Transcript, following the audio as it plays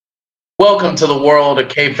Welcome to the World of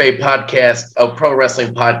Kayfabe podcast, of Pro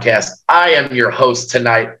Wrestling Podcast. I am your host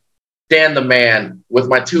tonight, Dan the Man, with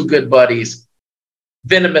my two good buddies,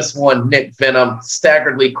 Venomous One, Nick Venom,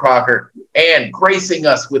 Staggeredly Crocker, and gracing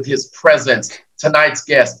us with his presence, tonight's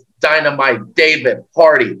guest, Dynamite David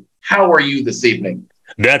Hardy. How are you this evening?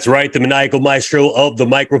 That's right, the maniacal maestro of the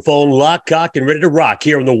microphone, locked, cocked, and ready to rock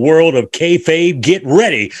here in the world of kayfabe. Get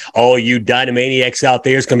ready, all you Dynamaniacs out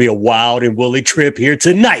there. It's going to be a wild and woolly trip here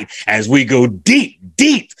tonight as we go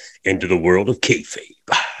deep into the world of kayfabe.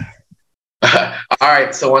 All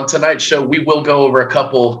right, so on tonight's show, we will go over a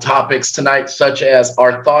couple topics tonight, such as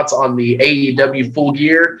our thoughts on the AEW Full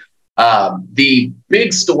Gear. The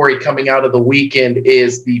big story coming out of the weekend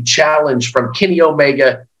is the challenge from Kenny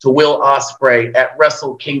Omega to Will Ospreay at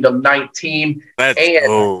Wrestle Kingdom 19,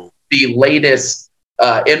 the latest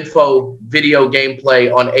info video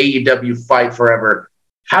gameplay on AEW Fight Forever.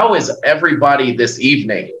 How is everybody this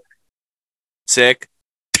evening? Sick.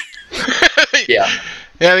 Yeah.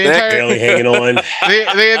 Yeah, the entire Barely hanging on.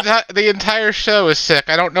 the entire show is sick.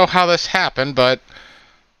 I don't know how this happened, but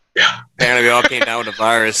Apparently, we all came down with a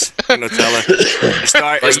virus. No telling.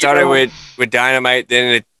 It started with Dynamite,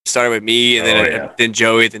 then it started with me, and then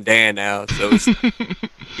Joey, then Dan. Now, so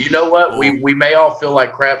you know what? We may all feel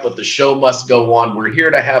like crap, but the show must go on. We're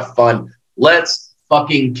here to have fun. Let's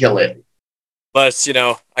fucking kill it. Plus,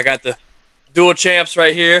 I got the dual champs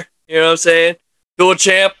right here. You know what I'm saying? Dual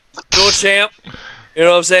champ. You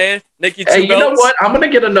know what I'm saying? Nikki, two belts. You know what? I'm gonna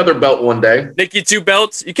get another belt one day. Nikki, 2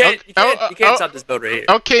 belts. You can't top this belt right here.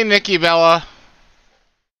 Okay, Nikki Bella.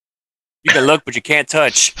 You can look, but you can't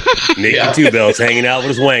touch. Nikki 2 belts hanging out with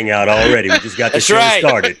his wang out already. We just got the show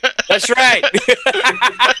started. That's right.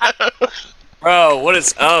 Bro, what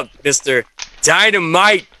is up, Mr.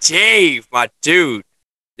 Dynamite Dave, my dude?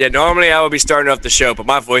 Yeah, normally I would be starting off the show, but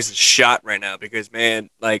my voice is shot right now because, man,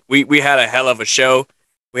 like, we had a hell of a show.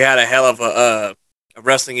 We had a hell of a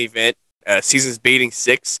wrestling event, Seasons Beating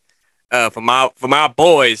 6, from our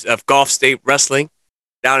boys of Gulf State Wrestling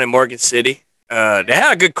down in Morgan City. They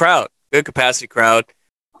had a good crowd, good capacity crowd.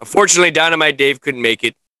 Unfortunately, Dynamite Dave couldn't make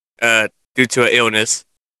it due to an illness,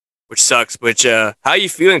 which sucks. Which, how you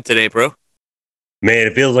feeling today, bro? Man,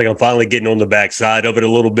 it feels like I'm finally getting on the backside of it a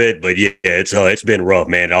little bit, but yeah, it's been rough,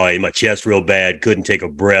 man. My chest real bad, couldn't take a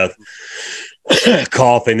breath.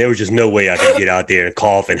 Coughing. There was just no way I could get out there and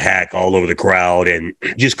cough and hack all over the crowd, and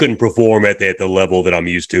just couldn't perform at the level that I'm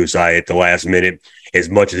used to. So at the last minute, as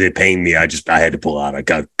much as it pained me, I had to pull out. I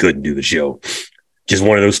couldn't do the show. Just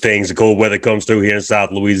one of those things. The cold weather comes through here in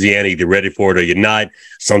South Louisiana. You're ready for it or you're not.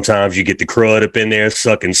 Sometimes you get the crud up in there,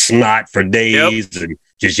 sucking snot for days, and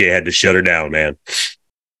just had to shut her down, man.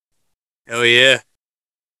 Hell yeah.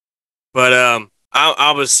 But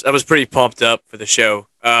I was pretty pumped up for the show.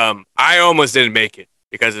 I almost didn't make it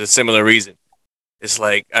because of a similar reason. It's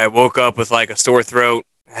like I woke up with like a sore throat,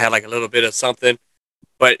 I had like a little bit of something,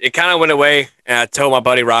 but it kind of went away. And I told my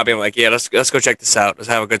buddy Robbie, I'm like, yeah, let's go check this out. Let's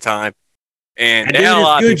have a good time. And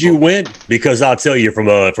it's good you went, because I'll tell you, from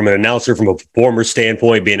an announcer, from a performer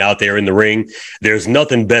standpoint, being out there in the ring, there's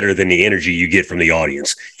nothing better than the energy you get from the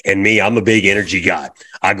audience. And me, I'm a big energy guy.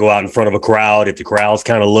 I go out in front of a crowd. If the crowd's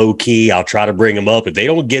kind of low key, I'll try to bring them up. If they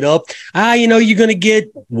don't get up, you're going to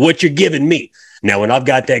get what you're giving me. Now, when I've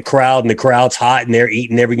got that crowd and the crowd's hot and they're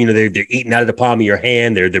eating they're eating out of the palm of your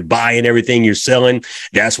hand, they're buying everything you're selling,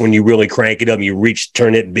 that's when you really crank it up. You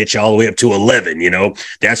turn that bitch all the way up to 11,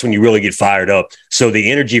 that's when you really get fired up. So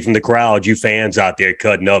the energy from the crowd, you fans out there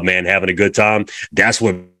cutting up, man, having a good time, that's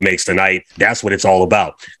what makes the night. That's what it's all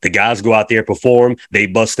about. The guys go out there, perform, they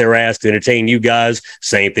bust their ass to entertain you guys.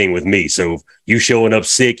 Same thing with me. So you showing up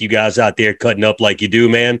sick, you guys out there cutting up like you do,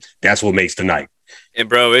 man, that's what makes the night. And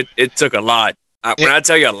bro, it took a lot. When I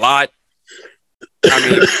tell you a lot,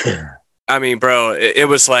 I mean, bro, it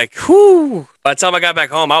was like, whew. By the time I got back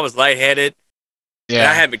home, I was lightheaded. Yeah.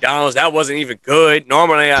 I had McDonald's. That wasn't even good.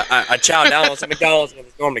 Normally, I chow down on some McDonald's and it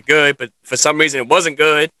was normally good, but for some reason, it wasn't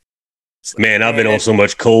good. Man, I've been on so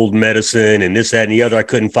much cold medicine and this, that, and the other. I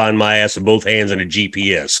couldn't find my ass with both hands on a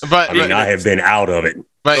GPS. I have been out of it.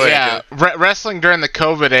 But yeah, wrestling during the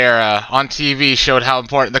COVID era on TV showed how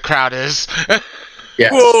important the crowd is.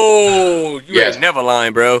 Yes. Whoa, you ain't never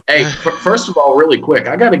lying, bro. Hey, first of all, really quick,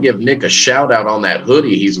 I got to give Nick a shout out on that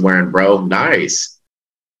hoodie he's wearing, bro. Nice.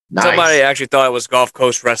 Somebody actually thought it was Gulf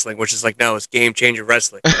Coast Wrestling, which is like, no, it's Game Changer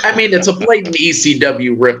Wrestling. I mean, it's a blatant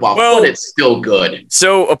ECW ripoff, but it's still good.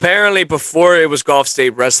 So apparently before it was Gulf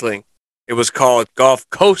State Wrestling, it was called Gulf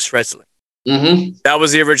Coast Wrestling. Mm-hmm. That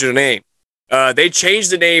was the original name. They changed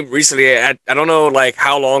the name recently. I don't know like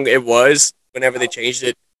how long it was whenever they changed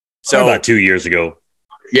it. So about 2 years ago.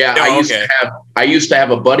 Yeah, Oh, I used to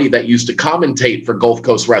have a buddy that used to commentate for Gulf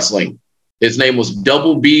Coast Wrestling. His name was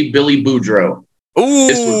Double B Billy Boudreaux.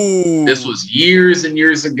 Ooh. This was years and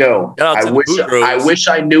years ago. Shout out to the Boudreaux. I wish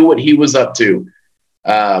I knew what he was up to.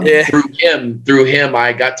 Yeah. Through him,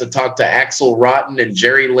 I got to talk to Axel Rotten and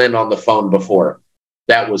Jerry Lynn on the phone before.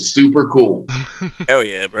 That was super cool. Hell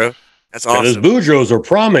yeah, bro. That's Yeah, those awesome. Boudreaux are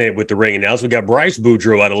prominent with the ring announcing. We got Bryce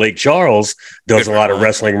Boudreaux out of Lake Charles, does Good a lot for of him.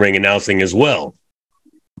 wrestling ring announcing as well.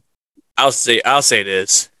 I'll say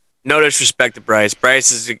this. No disrespect to Bryce.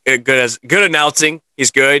 Bryce is good announcing.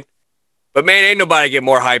 He's good. But man, ain't nobody get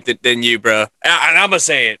more hyped than you, bro. And I'm gonna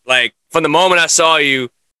say it. Like from the moment I saw you,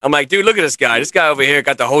 I'm like, dude, look at this guy. This guy over here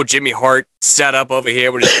got the whole Jimmy Hart set up over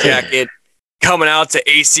here with his jacket, coming out to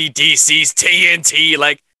AC/DC's TNT.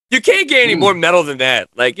 Like you can't get any more metal than that.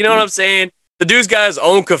 Like you know what I'm saying? The dude's got his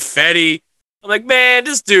own confetti. I'm like, man,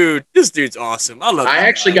 this dude's awesome. I love. I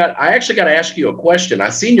actually got to ask you a question.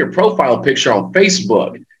 I seen your profile picture on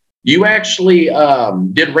Facebook. You actually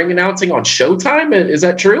did ring announcing on Showtime. Is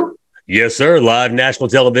that true? Yes, sir. Live national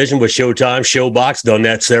television with Showtime, Showbox. Done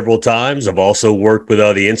that several times. I've also worked with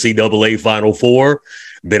the NCAA Final Four.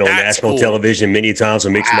 Been on That's national cool. television many times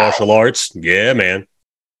with mixed martial arts. Yeah, man.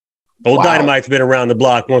 Old Wow. Dynamite's been around the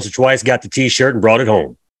block once or twice. Got the T-shirt and brought it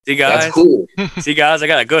home. See guys, That's cool. see guys, I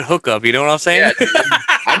got a good hookup. You know what I'm saying? Yeah,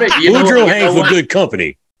 I mean, you know Boudreaux hangs with what? good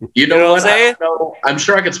company. You know You know what? what I'm saying? I'm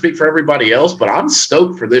sure I could speak for everybody else, but I'm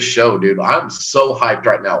stoked for this show, dude. I'm so hyped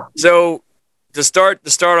right now. So to start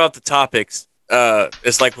off the topics,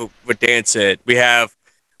 it's like what Dan said. We have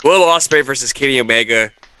Will Ospreay versus Kenny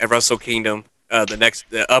Omega at Wrestle Kingdom.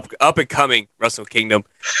 The up and coming Wrestle Kingdom.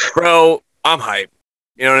 Bro, I'm hyped.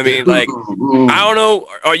 You know what I mean? Like I don't know.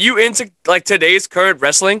 Are you into like today's current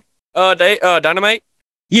wrestling? Dynamite.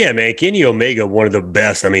 Yeah, man. Kenny Omega, one of the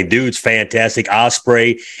best. I mean, dude's fantastic.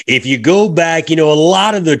 Ospreay. If you go back, a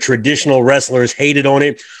lot of the traditional wrestlers hated on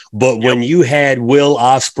it. But when you had Will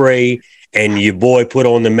Ospreay and your boy put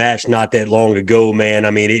on the match not that long ago, man,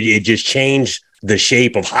 I mean, it just changed the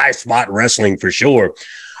shape of high spot wrestling for sure.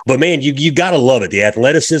 But, man, you got to love it. The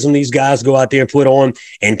athleticism these guys go out there and put on.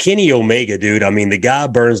 And Kenny Omega, dude, I mean, the guy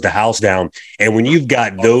burns the house down. And when you've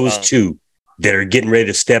got those two that are getting ready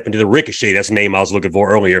to step into the Ricochet, that's the name I was looking for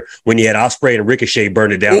earlier, when you had Ospreay and Ricochet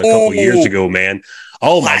burn it down a couple of years ago, man.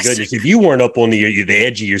 Oh, my goodness. If you weren't up on the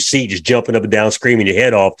edge of your seat, just jumping up and down, screaming your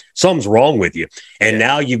head off, something's wrong with you. And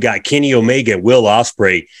now you've got Kenny Omega and Will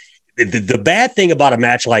Ospreay. The bad thing about a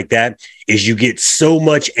match like that is you get so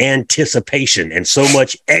much anticipation and so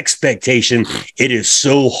much expectation. It is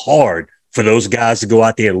so hard for those guys to go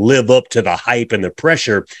out there and live up to the hype and the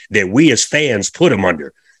pressure that we as fans put them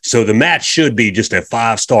under. So the match should be just a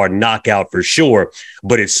 5-star knockout for sure,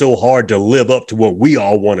 but it's so hard to live up to what we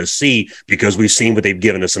all want to see because we've seen what they've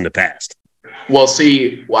given us in the past. Well,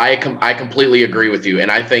 see, I completely agree with you, and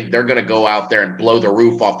I think they're going to go out there and blow the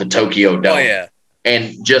roof off the Tokyo Dome. Oh yeah.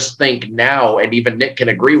 And just think now, and even Nick can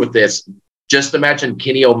agree with this, just imagine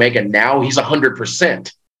Kenny Omega now, he's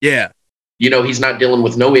 100%. Yeah. He's not dealing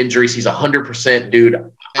with no injuries. He's 100%,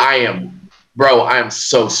 dude. I am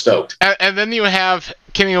so stoked. And then you have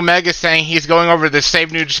Kenny Omega saying he's going over to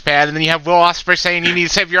save New Japan, and then you have Will Ospreay saying you need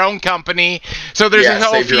to save your own company. So there's a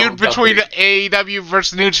whole feud between AEW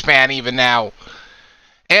versus New Japan even now.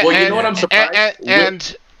 And, well, you know what I'm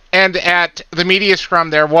surprised? And at the media scrum,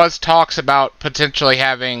 there was talks about potentially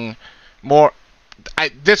having more. I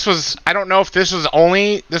don't know if this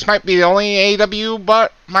might be the only AEW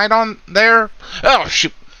but might on there. Oh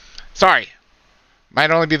shoot, sorry,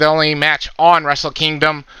 might only be the only match on Wrestle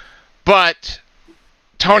Kingdom, but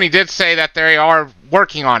Tony did say that they are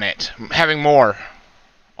working on it, having more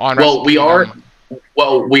on. Well, we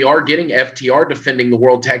are getting FTR defending the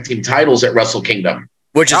World Tag Team titles at Wrestle Kingdom.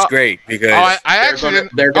 Which is great because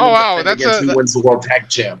they're going to defend against who wins the World Tag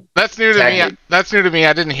Champ. That's new to me. That's new to me.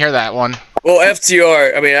 I didn't hear that one. Well,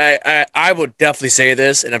 FTR, I mean, I would definitely say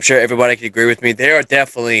this, and I'm sure everybody can agree with me. They are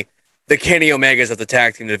definitely the Kenny Omegas of the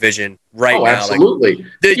tag team division right now. Absolutely. Like,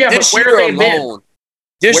 this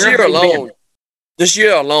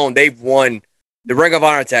year alone, they've won the Ring of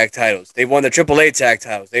Honor tag titles. They won the AAA tag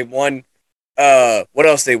titles. They won what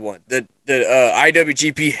else they won? The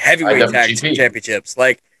IWGP Heavyweight Tag Team Championships.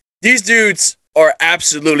 Like, these dudes are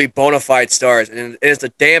absolutely bona fide stars, and it's a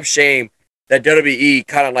damn shame that WWE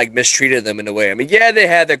kind of like mistreated them in a way. I mean, yeah, they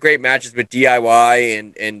had their great matches with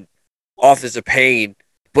DIY and Authors of Pain,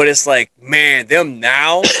 but it's like, man, them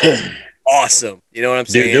now, awesome. You know what I'm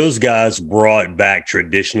saying? Dude, those guys brought back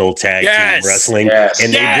traditional tag team wrestling,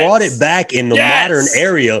 and they brought it back in the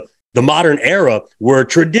modern era where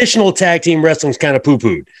traditional tag team wrestling's kind of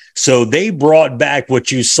poo-pooed. So they brought back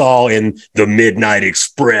what you saw in the Midnight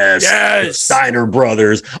Express, the Steiner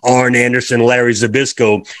Brothers, Arn Anderson, Larry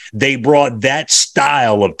Zbyszko. They brought that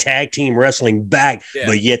style of tag team wrestling back,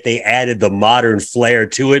 but yet they added the modern flair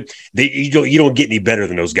to it. You don't get any better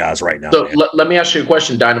than those guys right now. So let me ask you a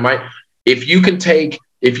question, Dynamite. If you can take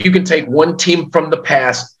one team from the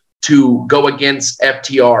past to go against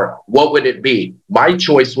FTR, what would it be? My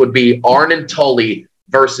choice would be Arn and Tully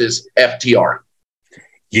versus FTR.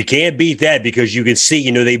 You can't beat that because you can see,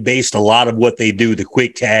 they based a lot of what they do, the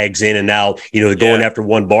quick tags in and out, going after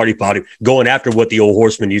one body, going after what the old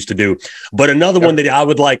Horsemen used to do. But another one that I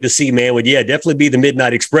would like to see, man, would definitely be the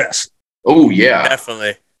Midnight Express. Oh, yeah.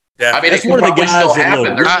 Definitely. I mean, it's one of the guys still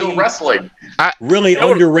happen. They're still wrestling. Really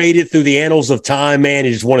underrated through the annals of time, man.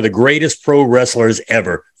 He's one of the greatest pro wrestlers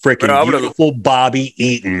ever. Freaking beautiful Bobby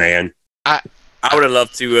Eaton, man. I would have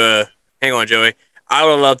loved to, hang on, Joey. I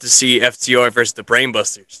would have loved to see FTR versus the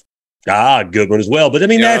Brainbusters. Good one as well. But I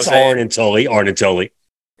mean, that's Arn and Tully. Yeah.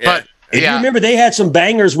 But if you remember, they had some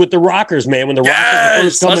bangers with the Rockers, man. When the Rockers were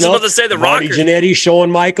first coming up, I was about to say the Ronnie Rockers. Jannetty, Shawn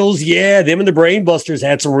Michaels, them and the Brainbusters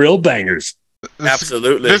had some real bangers.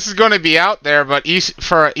 Absolutely. This is going to be out there, but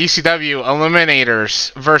for ECW,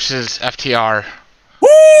 Eliminators versus FTR. Woo!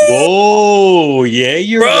 Whoa, yeah,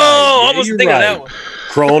 you're right. I was thinking of that one.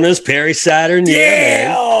 Cronus, Perry Saturn,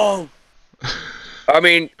 man. I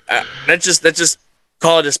mean, let's just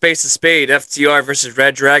call it a space of spade. FTR versus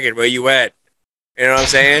Red Dragon. Where you at? You know what I'm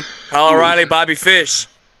saying? Kyle O'Reilly, Bobby Fish,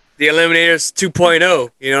 the Eliminators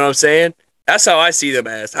 2.0. You know what I'm saying? That's how I see them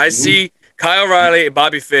as. I see Kyle O'Reilly and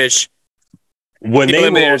Bobby Fish. When they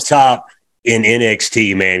were on top in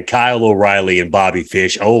NXT, man, Kyle O'Reilly and Bobby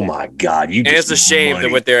Fish. Oh my God! And it's a shame that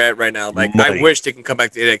what they're at right now. Like I wish they can come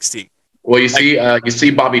back to NXT. Well, you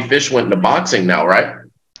see, Bobby Fish went into boxing now, right?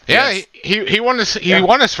 Yeah, he won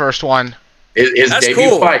his first one. His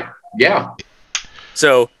debut fight. Yeah.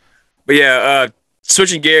 So, but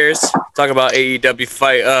switching gears, talk about AEW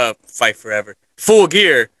Fight Forever. Full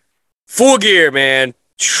Gear, man.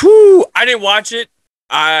 Whew, I didn't watch it.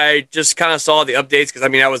 I just kind of saw the updates because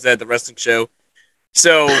I was at the wrestling show.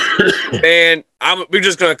 So, man, we're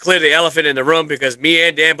just gonna clear the elephant in the room because me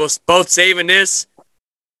and Dan both saving this.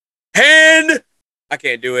 And I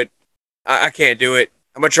can't do it. I can't do it.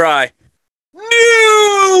 I'm gonna try.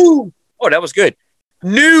 New. Oh, that was good.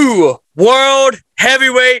 New World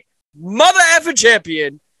Heavyweight Mother Effing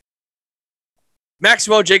Champion,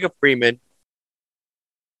 Maxwell Jacob Freeman,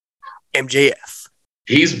 MJF.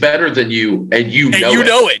 He's better than you, and you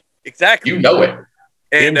know it. Exactly. You know it.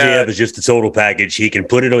 And MJF is just a total package. He can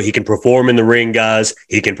put it on. He can perform in the ring, guys.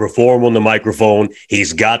 He can perform on the microphone.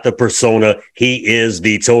 He's got the persona. He is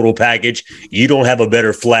the total package. You don't have a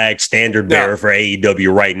better flag standard bearer for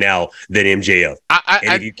AEW right now than MJF.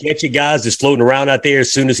 And if you catch it, guys, just floating around out there,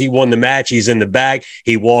 as soon as he won the match, he's in the back.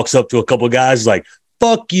 He walks up to a couple of guys like,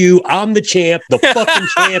 "Fuck you! I'm the champ. The fucking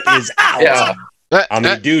champ is out." Yeah.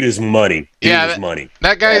 Dude is money. Money.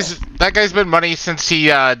 That guy's been money since he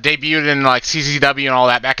debuted in like CZW and all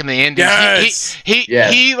that back in the Indies.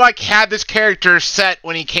 Yes. He like had this character set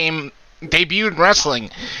when he debuted in wrestling.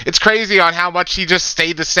 It's crazy on how much he just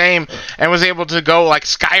stayed the same and was able to go like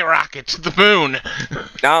skyrocket to the moon.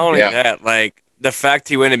 Not only that, like the fact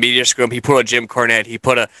he went in media scrum, he put a Jim Cornette, he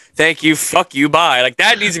put a "thank you, fuck you, bye." Like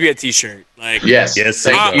that needs to be a T-shirt. Like yes, that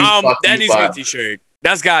needs to be a T-shirt.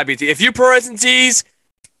 That's gotta be. If you pro wrestling tees,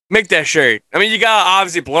 make that shirt. I mean, you gotta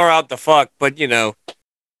obviously blur out the fuck, but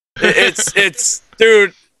it's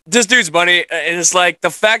dude. This dude's money, and it's like the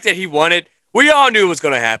fact that he won it. We all knew it was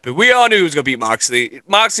gonna happen. We all knew he was gonna beat Moxley.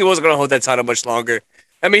 Moxley wasn't gonna hold that title much longer.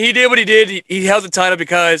 I mean, he did what he did. He held the title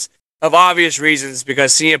because of obvious reasons.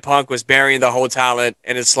 Because CM Punk was burying the whole talent,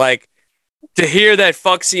 and it's like to hear that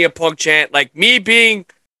 "fuck CM Punk" chant. Like me being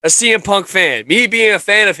a CM Punk fan, me being a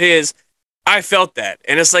fan of his. I felt that,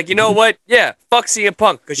 and it's like, you know what? Yeah, fuck CM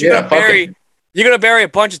Punk, because you're gonna bury a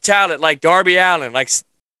bunch of talent like Darby Allin, like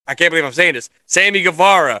I can't believe I'm saying this, Sammy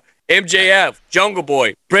Guevara, MJF, Jungle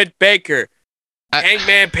Boy, Britt Baker,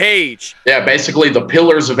 Hangman Page. Yeah, basically the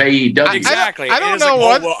pillars of AEW. Exactly. I don't know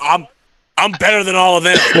what. Well, I'm better than all of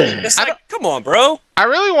them. It's like, come on, bro. I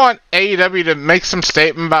really want AEW to make some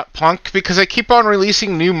statement about Punk because they keep on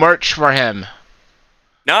releasing new merch for him.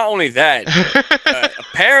 Not only that,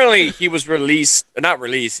 apparently he was not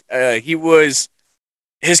released. His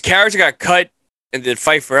character got cut in the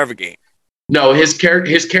Fight Forever game. No, his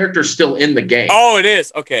character's still in the game. Oh, it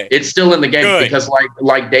is? Okay. It's still in the game because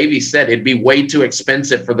like Davey said, it'd be way too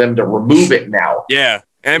expensive for them to remove it now. Yeah.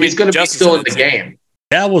 And he's going to be still in the game.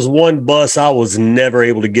 That was one bus I was never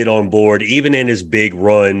able to get on board, even in his big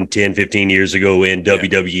run 10, 15 years ago in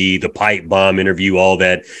WWE, the pipe bomb interview, all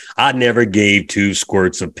that. I never gave two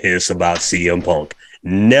squirts of piss about CM Punk.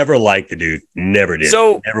 Never liked the dude. Never did.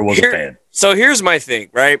 So never was a fan. So here's my thing,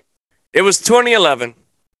 right? It was 2011,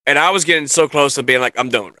 and I was getting so close to being like, I'm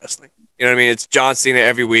done with wrestling. You know what I mean? It's John Cena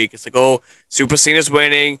every week. It's like, oh, Super Cena's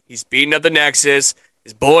winning. He's beating up the Nexus.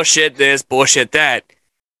 It's bullshit this, bullshit that.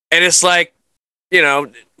 And it's like, you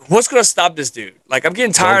know, what's going to stop this dude? Like, I'm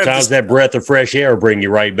getting tired Sometimes of this. that breath of fresh air will bring you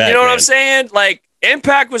right back. You know what man. I'm saying? Like,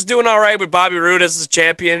 Impact was doing all right with Bobby Roode as his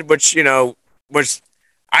champion, which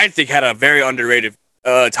I think had a very underrated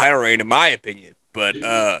title reign, in my opinion. But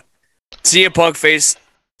CM Punk faced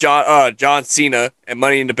John Cena at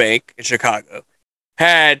Money in the Bank in Chicago.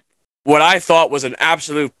 Had what I thought was an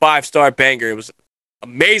absolute 5-star banger. It was an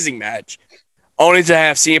amazing match. Only to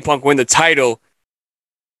have CM Punk win the title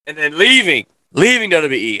and then leaving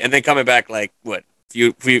WWE, and then coming back like what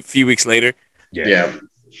few weeks later. Yeah.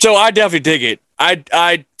 So I definitely dig it.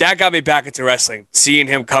 I that got me back into wrestling. Seeing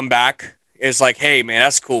him come back is like, hey man,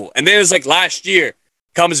 that's cool. And then it's like last year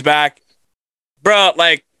comes back, bro.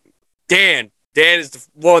 Like Dan is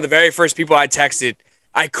one of the very first people I texted.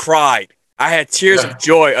 I cried. I had tears of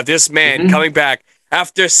joy of this man coming back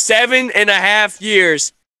after 7.5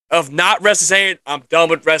 years of not wrestling. Saying I'm done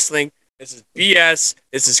with wrestling. This is BS.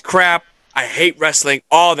 This is crap. I hate wrestling,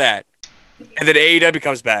 all that. And then AEW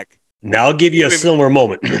comes back. Now, I'll give you a similar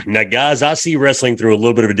moment. Now, guys, I see wrestling through a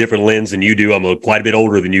little bit of a different lens than you do. I'm quite a bit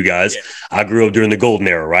older than you guys. Yeah. I grew up during the golden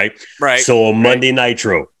era, right? Right. So on Monday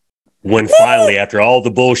Nitro, when finally, after all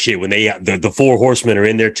the bullshit, when the four horsemen are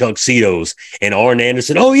in their tuxedos and Arn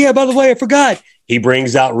Anderson, oh, yeah, by the way, I forgot. He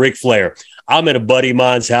brings out Ric Flair. I'm at a buddy of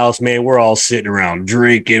mine's house, man. We're all sitting around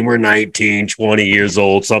drinking. We're 19, 20 years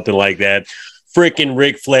old, something like that. Freaking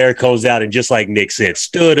Ric Flair comes out and just like Nick said,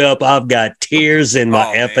 stood up. I've got tears in my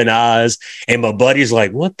effing eyes. And my buddy's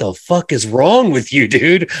like, what the fuck is wrong with you,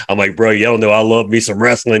 dude? I'm like, bro, you don't know I love me some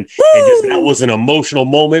wrestling. Woo! And just that was an emotional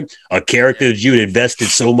moment, a character that you had invested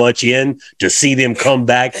so much in to see them come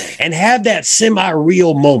back and have that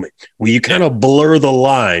semi-real moment where you kind of blur the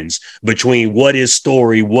lines between what is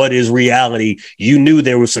story, what is reality. You knew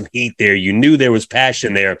there was some heat there. You knew there was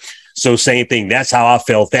passion there. So same thing. That's how I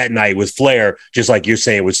felt that night with Flair, just like you're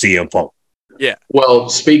saying with CM Punk. Yeah. Well,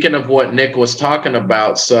 speaking of what Nick was talking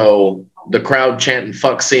about, so the crowd chanting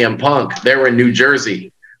 "fuck CM Punk," they're in New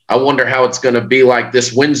Jersey. I wonder how it's going to be like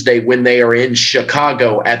this Wednesday when they are in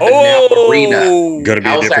Chicago at the Now Arena. Going to be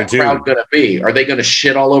How's a different that crowd going to be? Are they going to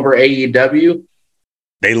shit all over AEW?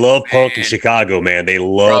 They love Punk in Chicago, man. They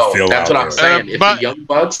love Phil. That's what I'm saying. If the Young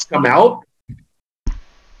Bucks come out,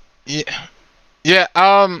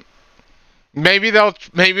 maybe they'll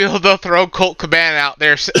throw Colt Cabana out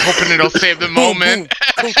there, hoping it'll save the moment.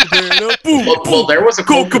 well, there was a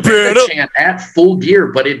Colt Cabana chant at Full Gear,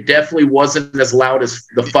 but it definitely wasn't as loud as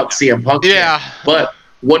the "fuck CM Punk" chant. But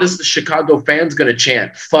what is the Chicago fans going to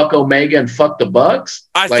chant? "Fuck Omega" and "fuck the Bucks"?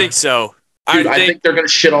 I think so. Dude, I think they're going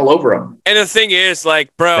to shit all over them. And the thing is,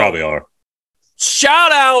 like, bro, probably are.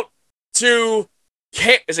 Shout out to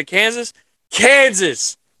is it Kansas?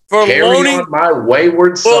 Kansas. For carry loaning on my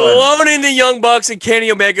wayward son. For loaning the Young Bucks and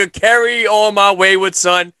Kenny Omega. Carry on my wayward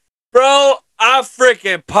son. Bro, I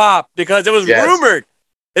freaking popped because it was rumored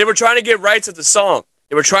they were trying to get rights of the song.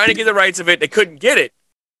 They were trying to get the rights of it. They couldn't get it.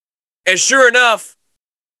 And sure enough,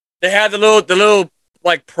 they had the little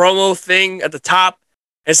like promo thing at the top.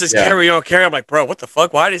 It says carry on, carry on. I'm like, bro, what the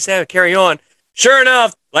fuck? Why did they say carry on? Sure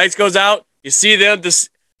enough, lights goes out. You see them.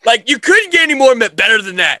 Like, you couldn't get any more better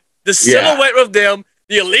than that. The silhouette of them.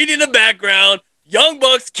 The Elite in the background, Young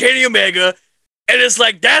Bucks, Kenny Omega, and it's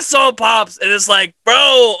like that song pops, and it's like, bro,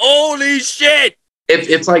 holy shit!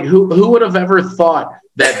 It's like who would have ever thought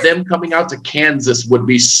that them coming out to Kansas would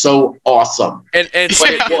be so awesome? And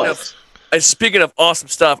speaking of awesome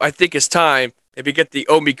stuff, I think it's time if you get the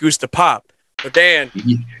Omi Gusta pop. But Dan,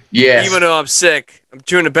 even though I'm sick, I'm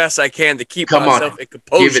doing the best I can to keep myself in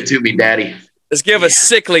composure. Give it to me, Daddy. Let's give a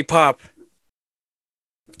sickly pop.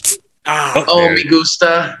 Me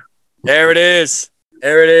gusta. There it is.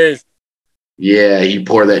 There it is. Yeah, you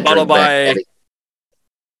pour that drink back. I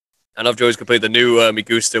don't know if Joey's completed the new Me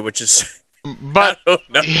Gusta, which is... But,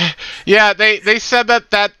 yeah, they said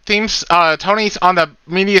that theme's... Tony's on the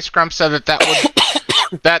media scrum said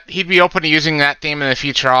that he'd be open to using that theme in the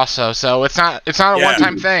future also. So it's not a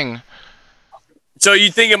one-time thing. So you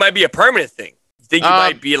think it might be a permanent thing? You think you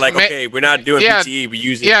might be like, okay, we're not doing PTE, we're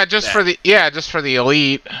using just for the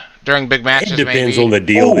Elite... During big matches, it depends on the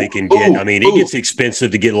deal they can get. I mean, it gets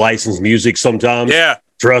expensive to get licensed music sometimes. Yeah.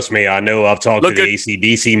 Trust me, I know. I've talked to Look the at-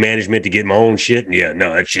 ACDC management to get my own shit, and yeah,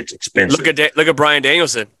 no, that shit's expensive. Look at Bryan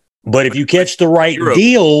Danielson. But if you catch the right Europe.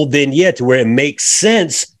 deal, then yeah, to where it makes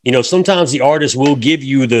sense. You know, sometimes the artist will give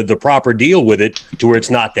you the proper deal with it to where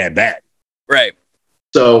it's not that bad. Right.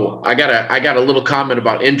 So I got a little comment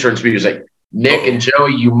about entrance music. Nick and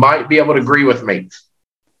Joey, you might be able to agree with me.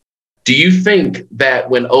 Do you think that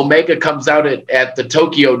when Omega comes out at the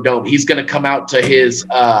Tokyo Dome, he's going to come out to his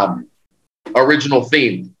original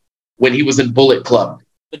theme when he was in Bullet Club?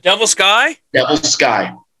 The Devil Sky? Devil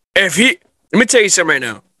Sky. Let me tell you something right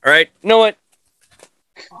now. All right. You know what?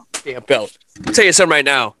 Yeah, belt. I'll tell you something right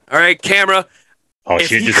now. All right, camera. Oh, If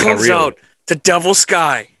shit he just got comes real. out to Devil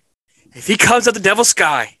Sky,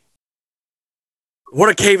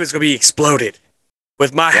 Water Cave is going to be exploded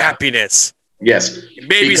with my happiness. Yes.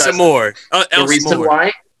 Maybe Because some more.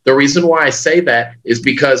 The reason why I say that is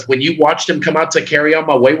because when you watched him come out to Carry On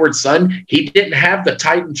My Wayward Son, he didn't have the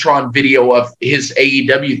Titantron video of his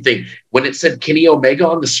AEW thing. When it said Kenny Omega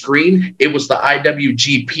on the screen, it was the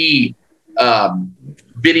IWGP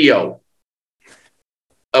video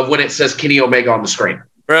of when it says Kenny Omega on the screen.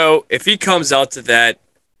 Bro, if he comes out to that,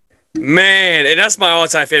 man, and that's my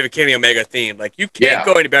all-time favorite Kenny Omega theme. Like, you can't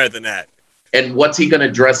go any better than that. And what's he going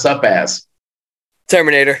to dress up as?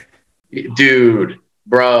 Terminator. Dude,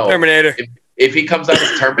 bro. Terminator. If he comes out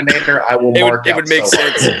as Terminator, I will mark out. It would make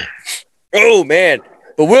sense. Oh, man.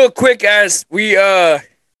 But real quick, as we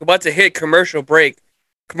about to hit commercial break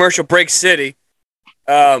city.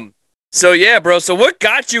 So, yeah, bro. So what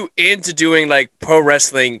got you into doing, like, pro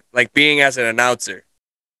wrestling, like being as an announcer?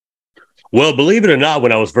 Well, believe it or not,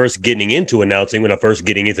 when I was first getting into announcing, when I first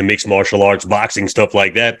getting into mixed martial arts, boxing, stuff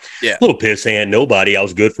like that, little piss hand, nobody. I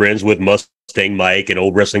was good friends with Mustang Mike, an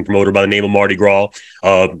old wrestling promoter by the name of Marty Gras,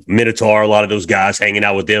 Minotaur, a lot of those guys hanging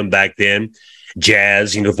out with them back then.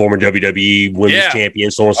 Jazz, you know, former WWE women's champion,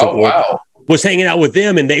 so on and so forth. Wow. Was hanging out with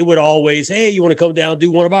them, and they would always, hey, you want to come down and do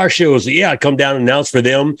one of our shows? So, yeah, I'd come down and announce for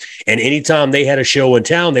them. And anytime they had a show in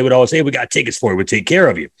town, they would always say, hey, we got tickets for you. We'll take care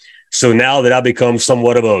of you. So now that I've become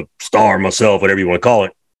somewhat of a star myself, whatever you want to call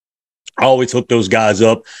it, I always hook those guys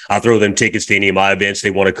up. I throw them tickets to any of my events. They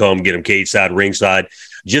want to come, get them cage side, ringside,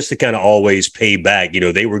 just to kind of always pay back. You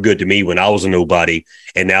know, they were good to me when I was a nobody.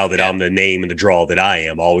 And now that I'm the name and the draw that I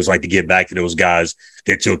am, I always like to give back to those guys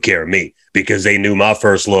that took care of me because they knew my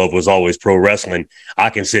first love was always pro wrestling.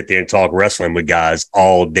 I can sit there and talk wrestling with guys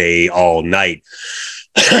all day, all night.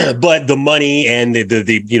 But the money and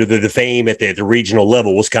the fame at the regional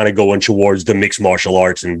level was kind of going towards the mixed martial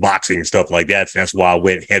arts and boxing and stuff like that. So that's why I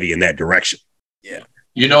went heavy in that direction. Yeah.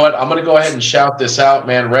 You know what? I'm going to go ahead and shout this out,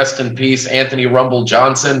 man. Rest in peace, Anthony Rumble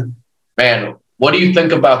Johnson. Man, what do you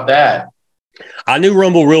think about that? I knew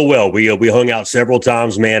Rumble real well. We hung out several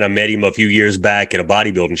times, man. I met him a few years back at a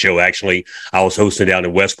bodybuilding show, actually. I was hosting down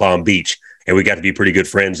in West Palm Beach, and we got to be pretty good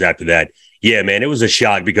friends after that. Yeah, man, it was a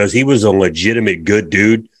shock because he was a legitimate good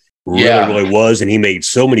dude, really was, and he made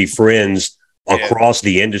so many friends across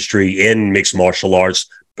the industry in mixed martial arts,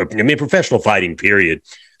 I mean, professional fighting, period.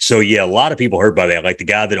 So, yeah, a lot of people hurt by that, like the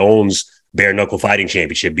guy that owns Bare Knuckle Fighting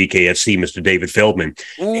Championship, BKFC, Mr. David Feldman.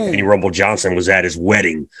 Anthony Rumble Johnson was at his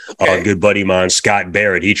wedding. A good buddy of mine, Scott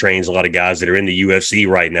Barrett, he trains a lot of guys that are in the UFC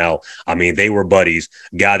right now. I mean, they were buddies.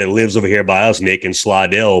 Guy that lives over here by us, Nick, in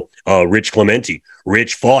Slidell, Rich Clementi.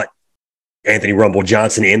 Rich fought Anthony Rumble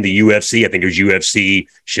Johnson in the UFC. I think it was UFC,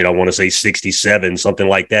 I want to say 67, something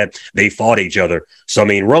like that. They fought each other. So, I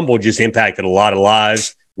mean, Rumble just impacted a lot of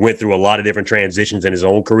lives, went through a lot of different transitions in his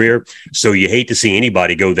own career. So you hate to see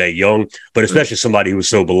anybody go that young, but especially somebody who was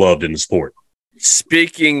so beloved in the sport.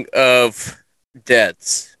 Speaking of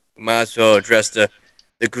deaths, might as well address the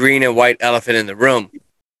green and white elephant in the room.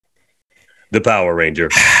 The Power Ranger.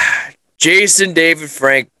 Jason David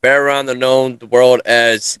Frank, better on the world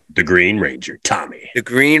as the Green Ranger, Tommy. The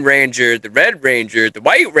Green Ranger, the Red Ranger, the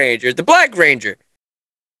White Ranger, the Black Ranger.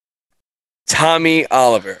 Tommy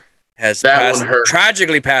Oliver has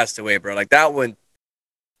tragically passed away, bro. Like that one,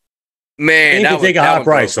 man. It can take a high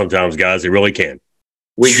price sometimes, guys. It really can.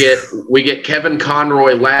 We get Kevin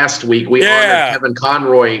Conroy last week. We honored Kevin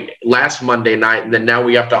Conroy last Monday night, and then now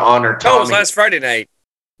we have to honor Tommy. No, it was last Friday night.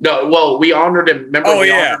 No, well, we honored him. Remember,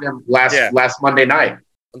 honored him last Monday night.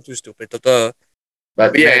 I'm too stupid. But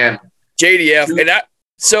man, JDF. And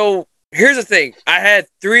so here's the thing. I had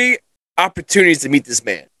 3 opportunities to meet this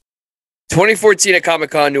man. 2014 at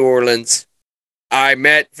Comic-Con New Orleans, I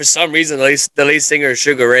met, for some reason, the lead singer of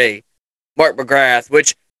Sugar Ray, Mark McGrath,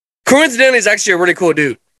 which coincidentally is actually a really cool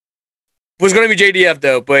dude. Was going to be JDF,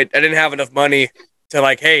 though, but I didn't have enough money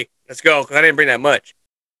to hey, let's go, because I didn't bring that much.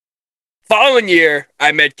 Following year,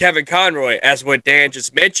 I met Kevin Conroy, as what Dan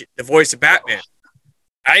just mentioned, the voice of Batman.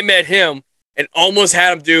 I met him and almost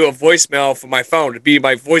had him do a voicemail for my phone to be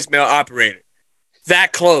my voicemail operator.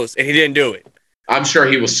 That close, and he didn't do it. I'm sure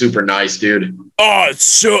he was super nice, dude. Oh,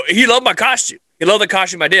 so he loved my costume. He loved the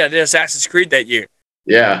costume I did. I did Assassin's Creed that year.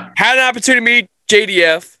 Yeah. Had an opportunity to meet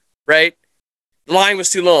JDF, right? The line was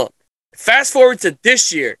too long. Fast forward to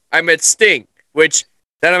this year, I met Sting, which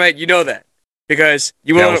then I met, you know that, because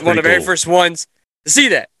you were one of the very first ones to see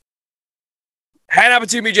that. Had an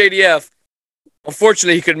opportunity to meet JDF.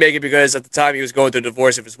 Unfortunately, he couldn't make it because at the time he was going through a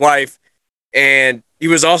divorce of his wife, and he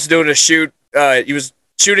was also doing a shoot. He was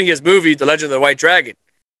shooting his movie, The Legend of the White Dragon.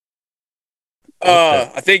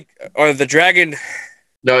 I think, or the Dragon.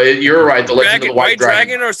 No, you're right. The Legend of the White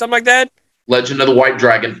Dragon or something like that. Legend of the White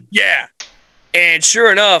Dragon. Yeah, and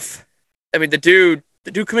sure enough, I mean the dude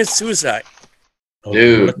commits suicide. Oh,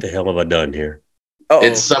 dude, what the hell have I done here? Uh-oh.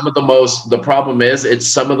 It's some of the most. The problem is, it's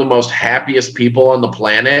some of the most happiest people on the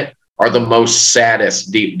planet are the most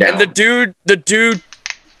saddest deep down. And the dude,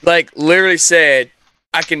 like literally said,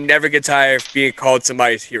 "I can never get tired of being called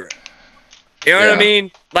somebody's hero." You know what I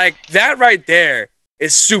mean? Like that right there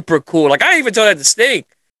is super cool. Like I even told that to Sting.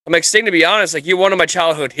 I'm like, Sting, to be honest, like you're one of my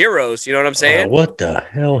childhood heroes. You know what I'm saying? What the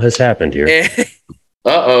hell has happened here?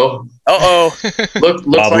 Uh-oh. Looks I've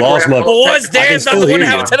like lost my... Was Dan's not the one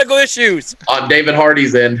having technical issues? On David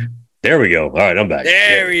Hardy's end. There we go. All right, I'm back.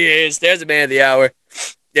 There he is. There's the man of the hour.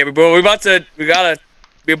 Yeah, we're about to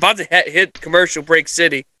hit commercial break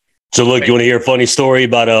city. So look, you want to hear a funny story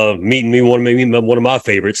about meeting one of my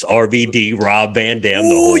favorites, RVD, Rob Van Dam.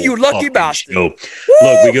 Ooh, you lucky bastard. Look,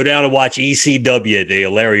 we go down to watch ECW at the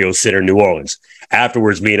Hilario Center in New Orleans.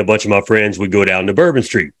 Afterwards, me and a bunch of my friends, we go down to Bourbon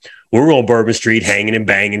Street. We're on Bourbon Street, hanging and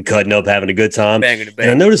banging, cutting up, having a good time. And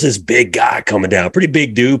I noticed this big guy coming down, pretty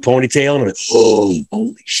big dude, ponytail. And I'm like, oh,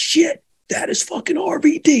 holy shit, that is fucking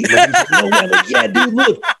RVD. Like, yeah, dude,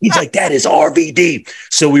 look. He's like, that is RVD.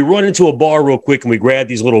 So we run into a bar real quick and we grab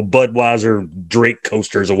these little Budweiser Drake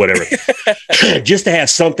coasters or whatever, just to have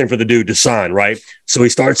something for the dude to sign, right? So he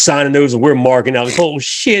starts signing those and we're marking out, like, oh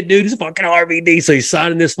shit, dude, it's fucking RVD. So he's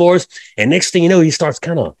signing this for us. And next thing you know, he starts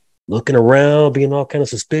kind of looking around, being all kind of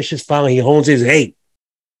suspicious. Finally, he hones his, hey,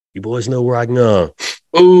 you boys know where I can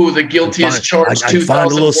ooh, the guilty as charged. I find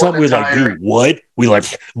a little something. We're like, dude, what? We like,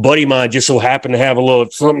 buddy mine just so happened to have a little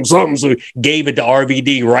something. So we gave it to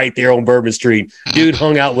RVD right there on Bourbon Street. Dude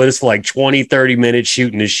hung out with us for like 20, 30 minutes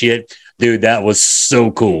shooting this shit. Dude, that was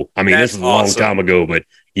so cool. I mean, this was a long time ago, but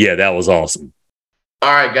yeah, that was awesome.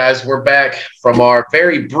 All right, guys, we're back from our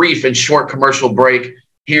very brief and short commercial break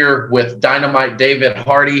here with Dynamite David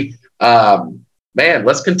Hardy. Man,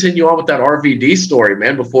 let's continue on with that RVD story,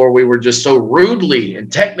 man, before we were just so rudely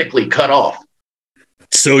and technically cut off.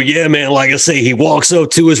 So, yeah, man, like I say, he walks up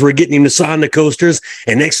to us. We're getting him to sign the coasters.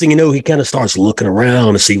 And next thing you know, he kind of starts looking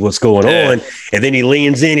around to see what's going on. And then he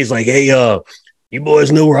leans in. He's like, hey, you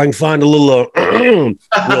boys know where I can find a little, we're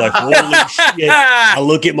like, holy shit. I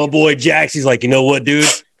look at my boy Jax. He's like, you know what, dude?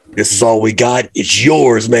 This is all we got. It's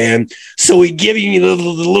yours, man. So we give you the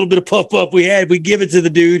little bit of puff up we had. We give it to the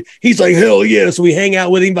dude. He's like, hell yeah. So we hang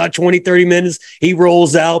out with him about 20, 30 minutes. He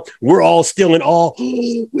rolls out. We're all still in awe.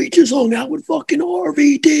 We just hung out with fucking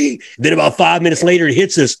RVD. Then about 5 minutes later, it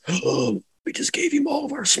hits us. We just gave him all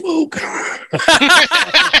of our smoke.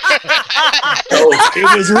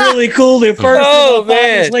 It was really cool at first. Oh, man. 5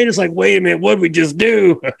 minutes later, it's like, wait a minute, what did we just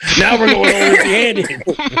do? Now we're going on empty-handed.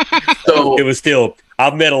 So it was still,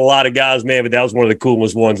 I've met a lot of guys, man, but that was one of the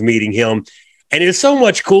coolest ones, meeting him. And it's so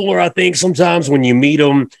much cooler, I think, sometimes when you meet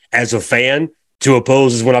him as a fan, to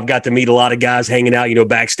oppose is when I've got to meet a lot of guys hanging out,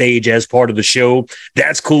 backstage as part of the show.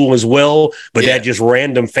 That's cool as well. But that just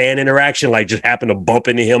random fan interaction, like just happened to bump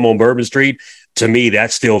into him on Bourbon Street, to me,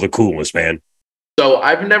 that's still the coolest, man. So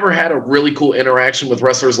I've never had a really cool interaction with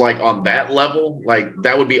wrestlers like on that level. Like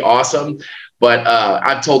that would be awesome. But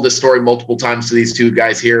I've told this story multiple times to these two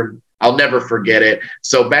guys here. I'll never forget it.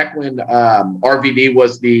 So back when RVD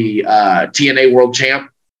was the TNA World Champ.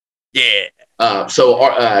 Yeah. So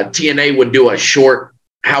TNA would do a short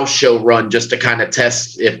house show run just to kind of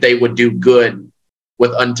test if they would do good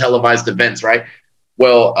with untelevised events, right?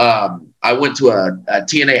 Well, I went to a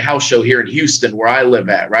TNA house show here in Houston where I live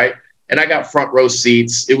at, right? And I got front row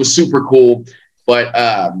seats. It was super cool. But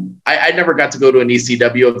I never got to go to an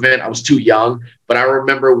ECW event. I was too young. But I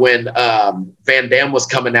remember when Van Dam was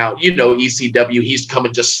coming out, ECW, he's come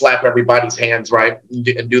and just slap everybody's hands, right?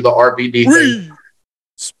 And do the RVD thing.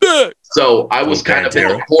 So I was kind of in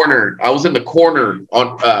the corner. I was in the corner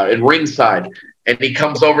on in ringside, and he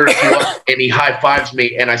comes over to us and he high fives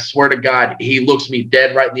me. And I swear to God, he looks me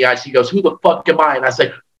dead right in the eyes. He goes, "Who the fuck am I?" And I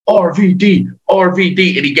say, "RVD,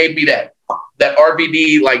 RVD," and he gave me that that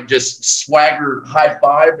RVD like just swagger high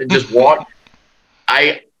five and just walk.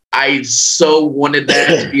 I so wanted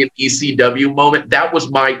that to be an ECW moment. That was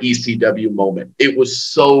my ECW moment. It was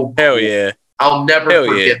so Hell cool. yeah. I'll never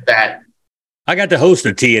forget that. I got to host a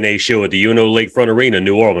TNA show at the UNO Lakefront Arena in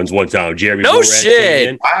New Orleans one time. Jeremy No Borash shit. came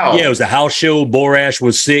in. Wow. Yeah, it was a house show. Borash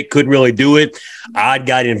was sick, couldn't really do it. I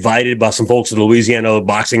got invited by some folks at the Louisiana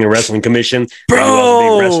Boxing and Wrestling Commission. Bro. I was a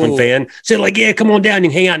big wrestling fan. Said, like, yeah, come on down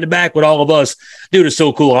and hang out in the back with all of us. Dude, it's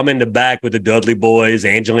so cool. I'm in the back with the Dudley Boys,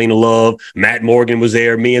 Angelina Love, Matt Morgan was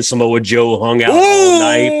there. Me and Samoa Joe hung out all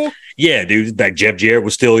night. Yeah, dude, like Jeff Jarrett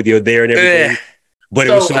was still there and everything. But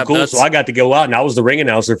it was so cool. So I got to go out, and I was the ring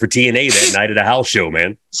announcer for TNA that night at a house show,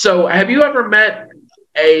 man. So have you ever met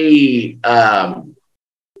a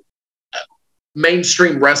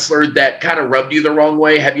mainstream wrestler that kind of rubbed you the wrong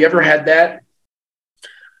way? Have you ever had that?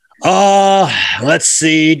 Let's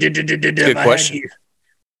see. Good question.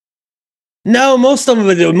 No, most of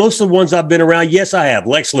the ones I've been around, yes, I have.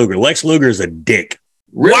 Lex Luger. Lex Luger is a dick.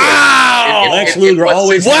 Really? Wow. Lex Luger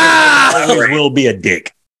always will be a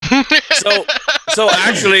dick. So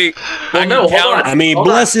actually, I mean,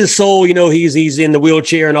 bless his soul. You know, he's in the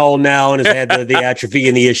wheelchair and all now, and has had the atrophy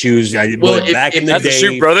and the issues. But back in the day,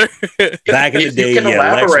 shoot, brother. Back in the day,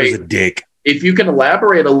 Lex was a dick. If you can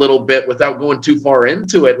elaborate a little bit without going too far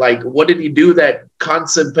into it, like what did he do that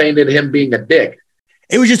constipated him being a dick?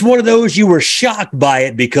 It was just one of those, you were shocked by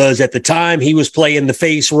it because at the time he was playing the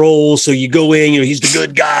face role. So you go in, he's the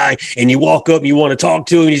good guy, and you walk up and you want to talk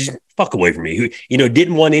to him. And he's fuck away from me.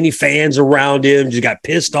 Didn't want any fans around him, just got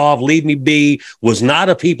pissed off, leave me be, was not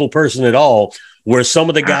a people person at all. Where some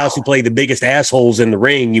of the guys who play the biggest assholes in the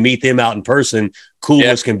ring, you meet them out in person, cool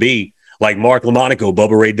as can be. Like Mark LaMonaco,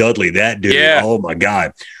 Bubba Ray Dudley, that dude. Yeah. Oh my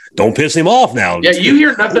God. Don't piss him off now. Yeah, you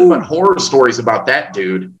hear nothing but horror stories about that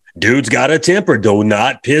dude. Dude's got a temper. Do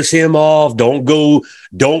not piss him off. Don't go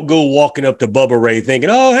walking up to Bubba Ray thinking,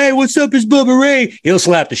 oh, hey, what's up? It's Bubba Ray. He'll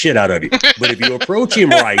slap the shit out of you. But if you approach him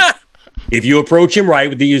right,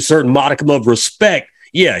 with a certain modicum of respect,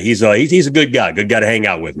 yeah, he's a good guy to hang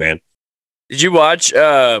out with, man. Did you watch,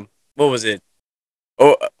 what was it?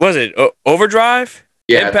 Oh, was it Overdrive?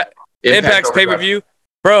 Yeah. Impact's pay-per-view?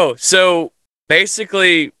 Bro, so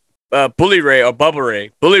basically, Bully Ray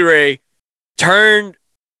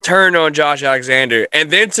turned on Josh Alexander, and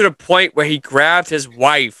then to the point where he grabbed his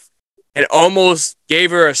wife and almost gave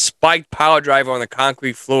her a spiked power driver on the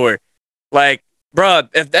concrete floor. Like, bruh,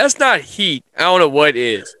 if that's not heat, I don't know what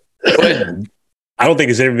is. But I don't think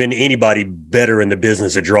there's ever been anybody better in the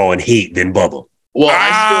business of drawing heat than Bubba.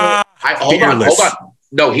 Well, hold on.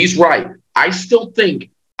 No, he's right. I still think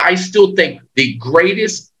the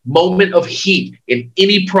greatest moment of heat in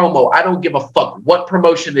any promo, I don't give a fuck what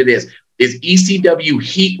promotion it is ECW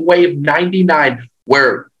Heat Wave 99,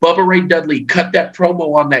 where Bubba Ray Dudley cut that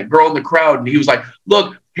promo on that girl in the crowd, and he was like,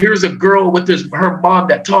 look, here's a girl with her mom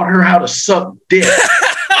that taught her how to suck dick.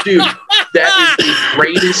 Dude, that is the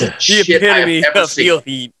greatest shit I've ever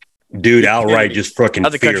seen. Dude, outright just fucking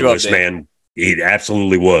fearless, man. He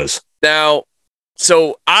absolutely was. Now,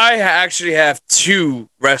 so I actually have two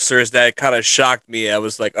wrestlers that kind of shocked me. I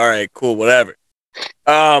was like, all right, cool, whatever.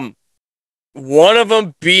 One of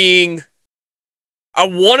them being, I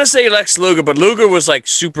want to say Lex Luger, but Luger was like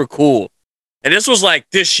super cool. And this was like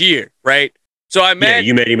this year, right? So I met... Yeah,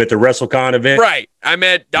 you met him at the WrestleCon event? Right. I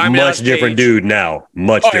met Diamond. Much different dude now.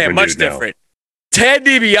 Much different. Ted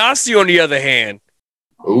DiBiase, on the other hand,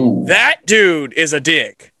 ooh, that dude is a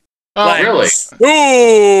dick. Oh, like, really?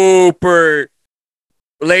 Super...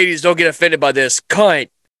 Ladies, don't get offended by this. Cunt.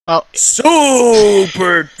 Oh,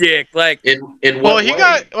 super dick. Like in what way?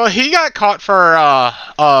 He got caught for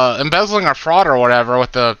embezzling or fraud or whatever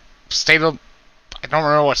with the state of, I don't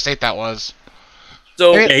remember what state that was.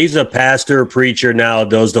 So yeah, he's a pastor, preacher now,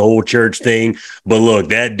 does the whole church thing. But look,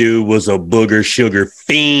 that dude was a booger sugar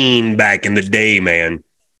fiend back in the day, man.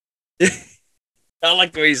 I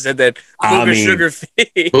like the way you said that. Sugar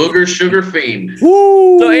fiend. Booger sugar fiend.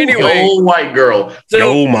 Woo! So anyway, old white girl. So,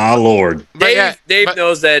 oh my lord. Dave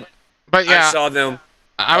knows that. But yeah, I saw them.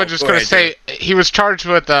 I was just going to say he was charged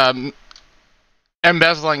with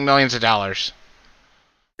embezzling millions of dollars.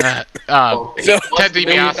 Ted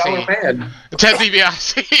DiBiase. Ted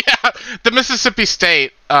DiBiase. Yeah, the Mississippi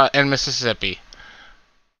State in Mississippi.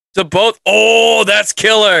 So both, that's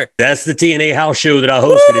killer. That's the TNA house show that I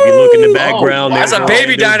hosted. If you look in the background, that's a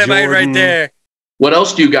baby Dynamite right there. What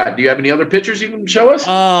else do you got? Do you have any other pictures you can show us?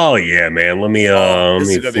 Oh yeah, man. Let me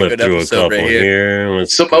flip through a couple right here.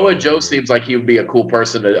 Samoa Joe seems like he would be a cool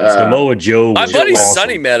person to. Samoa Joe. My buddy awesome.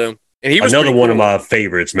 Sonny met him, and he was another one cool. of my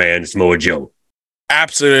favorites, man. Samoa Joe.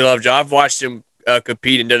 Absolutely love Joe. I've watched him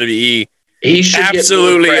compete in WWE. He should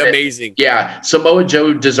absolutely get more credit. amazing. Yeah, Samoa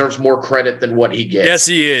Joe deserves more credit than what he gets. Yes,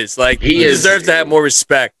 he is. Like he deserves to have more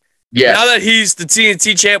respect. Yes. Now that he's the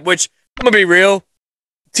TNT champ, which I'm gonna be real,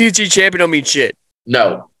 TNT champion don't mean shit.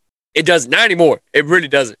 No, it doesn't. Not anymore. It really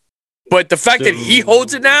doesn't. But the fact that he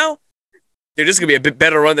holds it now, dude, this is gonna be a bit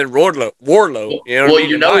better run than Wardlow. You know what I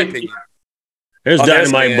mean? In my opinion. There's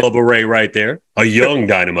Dynamite and Bubba Ray right there. A young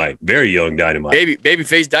Dynamite. Very young Dynamite.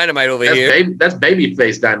 Babyface Dynamite over here. That's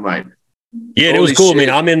Babyface Dynamite. Yeah, it was cool. Shit. I mean,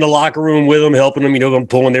 I'm in the locker room with them, helping them, I'm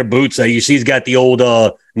pulling their boots. You see he's got the old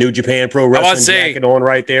New Japan Pro Wrestling jacket on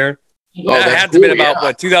right there. That had to have been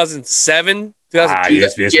about, 2007?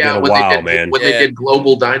 2002? It's been a while, man. When they did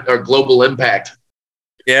Global Impact.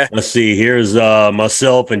 Yeah. Let's see. Here's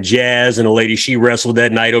myself and Jazz and a lady she wrestled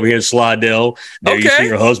that night over here in Slidell. There you see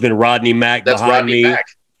her husband Rodney Mack behind me. Mack.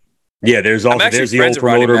 Yeah, there's the old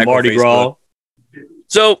promoter Mardi Gras.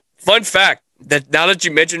 So, fun fact that now that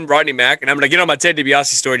you mentioned Rodney Mack, and I'm gonna get on my Ted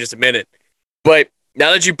DiBiase story in just a minute, but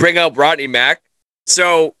now that you bring up Rodney Mack,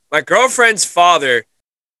 so my girlfriend's father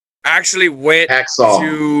actually went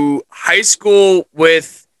to high school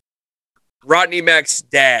with Rodney Mack's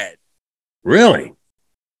dad. Really?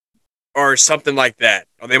 Or something like that.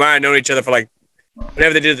 Or they might have known each other for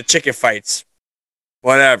whenever they did the chicken fights.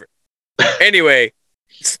 Whatever. Anyway,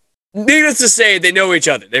 needless to say, they know each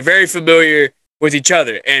other. They're very familiar with each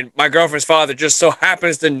other. And my girlfriend's father just so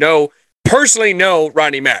happens to personally know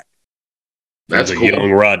Rodney Mack. That's cool.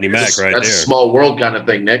 Young Rodney Mack right there. That's a small world kind of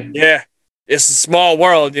thing, Nick. Yeah. It's a small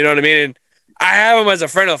world, you know what I mean? And I have him as a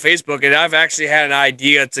friend on Facebook, and I've actually had an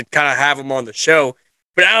idea to kind of have him on the show.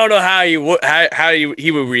 But I don't know how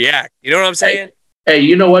he would react. You know what I'm saying? Hey,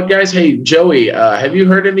 you know what, guys? Hey, Joey, have you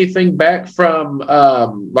heard anything back from the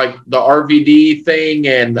RVD thing?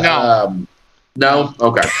 And no,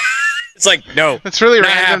 okay. It's no. That's really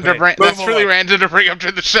random to bring. That's really random to bring up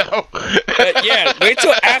to the show. Yeah, wait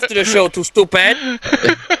till after the show, too stupid.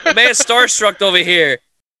 The man starstruck over here.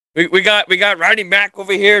 We got Rodney Mack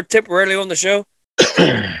over here temporarily on the show.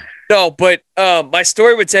 No, but my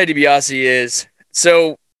story with Ted DiBiase is.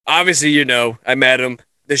 So, obviously, I met him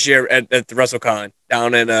this year at the WrestleCon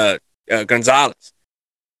down in Gonzales.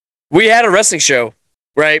 We had a wrestling show,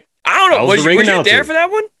 right? I don't know. Was you there for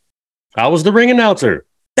that one? I was the ring announcer.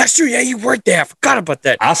 That's true. Yeah, you weren't there. I forgot about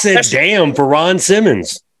that. I said damn for Ron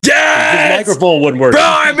Simmons. Yes! His microphone wouldn't work. Bro,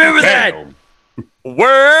 I remember that.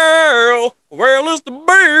 Well, it's the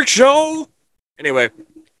big show. Anyway,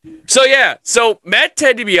 so met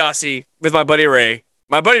Ted DiBiase with my buddy Ray.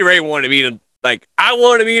 My buddy Ray wanted to meet him. I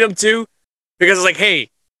wanted to meet him too, because it's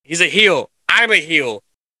hey, he's a heel. I'm a heel.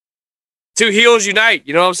 Two heels unite.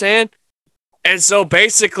 You know what I'm saying? And so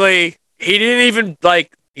basically, he didn't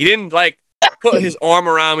put his arm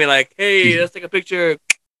around me hey, let's take a picture.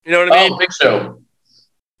 You know what I mean? Oh, big show.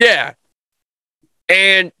 Yeah.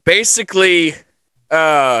 And basically,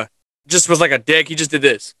 just was like a dick. He just did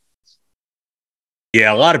this.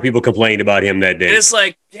 Yeah, a lot of people complained about him that day. And it's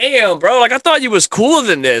damn, bro. I thought you was cooler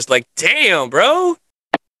than this. Damn, bro.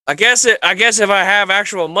 I guess if I have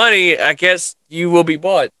actual money, I guess you will be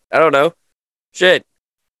bought. I don't know. Shit.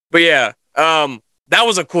 But yeah, that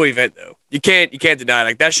was a cool event though. You can't deny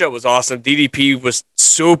it. That show was awesome. DDP was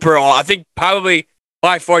super awesome. I think probably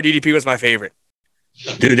by far DDP was my favorite.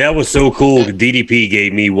 Dude, that was so cool. DDP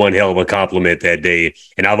gave me one hell of a compliment that day,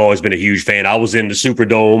 and I've always been a huge fan. I was in the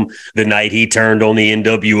Superdome the night he turned on the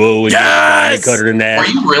NWO and yes! Cutter and that. Are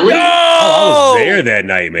you really? No! Oh, I was there that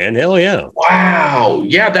night, man. Hell yeah! Wow.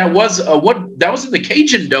 Yeah, that was that was in the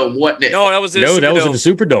Cajun Dome, wasn't it? No, that was in the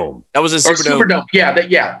Superdome. That was in Superdome.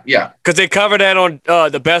 Yeah. Because they covered that on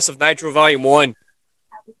the Best of Nitro Volume 1.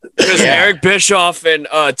 Because Eric Bischoff and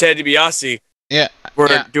Ted DiBiase. Yeah,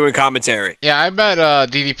 we're doing commentary. Yeah, I met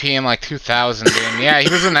DDP in 2000. And yeah, he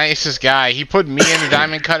was the nicest guy. He put me in the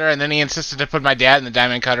Diamond Cutter, and then he insisted to put my dad in the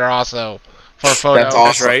Diamond Cutter also for a photo. That's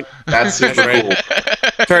awesome. Right. That's super cool.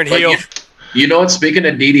 Turn heel. You know what? Speaking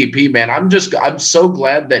of DDP, man, I'm so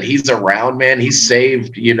glad that he's around, man. He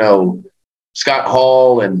saved, Scott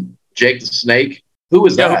Hall and Jake the Snake. Who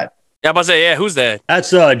was that? Yeah, I'm about to say, who's that? That's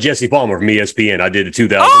Jesse Palmer from ESPN. I did the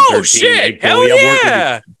 2013. Oh, shit. Hell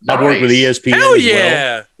yeah. I've worked with ESPN Hell as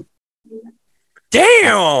yeah. well.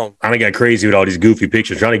 Damn. I got crazy with all these goofy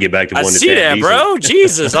pictures, trying to get back to one that's see that, decent. bro.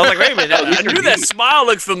 Jesus. I was wait a minute. I knew that smile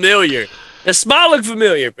looked familiar.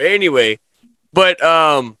 But anyway. But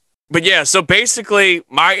yeah, so basically,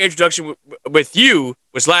 my introduction with you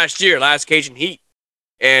was last Cajun Heat.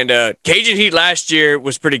 And Cajun Heat last year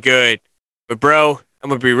was pretty good. But, bro, I'm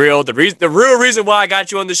going to be real. The real reason why I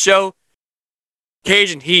got you on the show,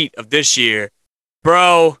 Cajun Heat of this year.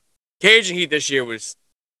 Bro, Cajun Heat this year was...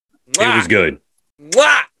 It was good.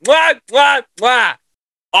 Mwah, mwah, mwah, mwah.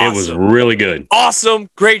 Awesome. It was really good. Awesome.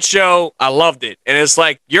 Great show. I loved it. And it's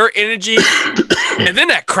like your energy. And then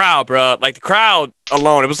that crowd, bro. Like the crowd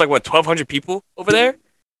alone, it was like, what, 1,200 people over there?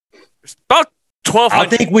 It's about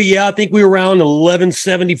 1,200. I think we were around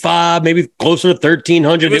 1,175, maybe closer to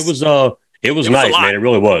 1,300. It was nice, man. It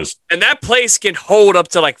really was. And that place can hold up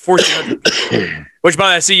to like 1,400 people. Which, by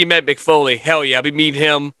the way, I see you met McFoley. Hell yeah. I'll be meeting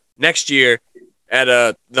him next year at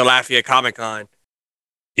the Lafayette Comic-Con.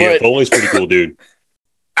 Yeah, Foley's pretty cool, dude.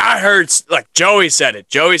 I heard, like, Joey said it.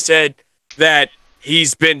 Joey said that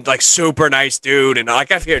he's been, like, super nice dude, and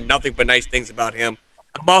like, I've heard nothing but nice things about him.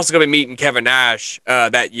 I'm also going to be meeting Kevin Nash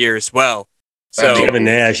that year as well. So Kevin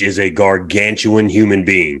Nash is a gargantuan human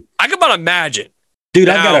being. I can about imagine. Dude,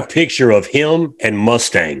 I got a picture of him and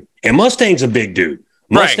Mustang. And Mustang's a big dude.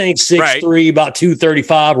 Mustang's 6'3", about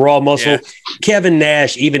 235, raw muscle. Yeah. Kevin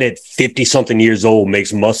Nash, even at 50-something years old,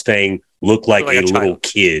 makes Mustang look like a little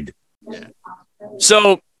kid. Yeah.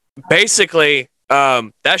 So, basically,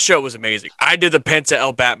 that show was amazing. I did the Penta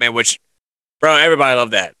El Batman, which, bro, everybody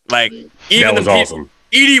loved that. Like, even that was awesome.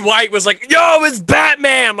 Edie White was like, yo, it's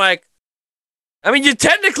Batman. I'm like, I mean, you're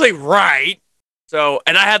technically right. So,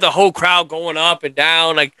 and I had the whole crowd going up and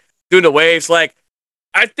down, like, doing the waves. Like,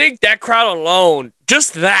 I think that crowd alone,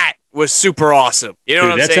 just that, was super awesome. You know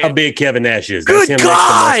what I'm saying? That's how big Kevin Nash is. Good That's him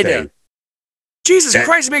God! Next to Mustang. Jesus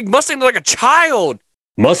Christ, make Mustang look like a child.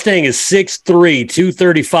 Mustang is 6'3",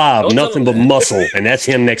 235, nothing but muscle, and that's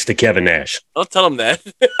him next to Kevin Nash. Don't tell him that.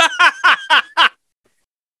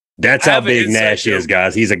 That's how big Nash is,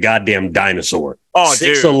 guys. He's a goddamn dinosaur. Oh,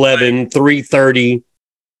 6'11", 330.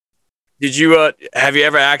 Did you have you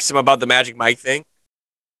ever asked him about the Magic Mike thing?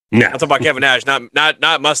 No. I'm talking about Kevin Nash,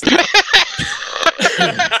 not Mustang.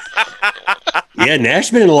 Yeah, Nash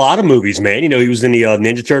been in a lot of movies, man. You know, he was in the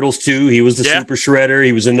Ninja Turtles 2. He was the Super Shredder.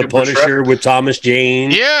 He was in The Punisher with Thomas Jane.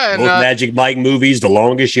 Yeah. Both Magic Mike movies, The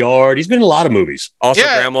Longest Yard. He's been in a lot of movies. Also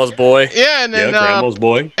Grandma's Boy. Yeah, and then, Grandma's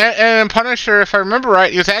Boy. And Punisher, if I remember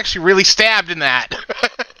right, he was actually really stabbed in that.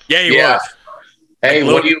 Yeah, he was. Hey,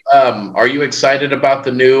 what do you are you excited about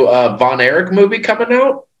the new Von Erich movie coming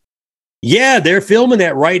out? Yeah, they're filming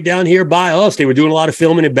that right down here by us. They were doing a lot of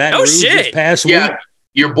filming in Baton Rouge this past week.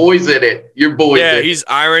 Your boy's in it. Your boy's in it. Yeah, he's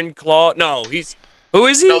Iron Claw. No, he's who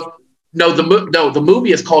is he? No, the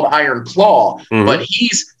movie is called Iron Claw, but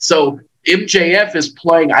MJF is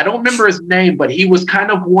playing. I don't remember his name, but he was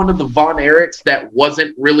kind of one of the Von Erichs that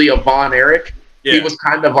wasn't really a Von Erich. Yeah. He was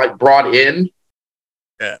kind of like brought in.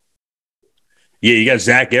 Yeah. Yeah, you got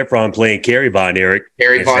Zac Efron playing Kerry Von Erich.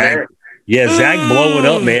 Erich. Yeah, Zach blowing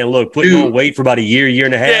up, man. Look, putting on weight for about a year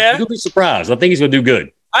and a half. Yeah. You'll be surprised. I think he's going to do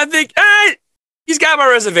good. I think he's got my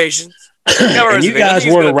reservations. And you guys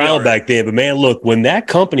weren't around back then, but man, look, when that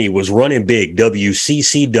company was running big,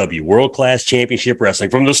 WCCW, World Class Championship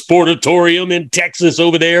Wrestling, from the Sportatorium in Texas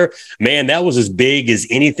over there, man, that was as big as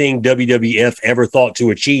anything WWF ever thought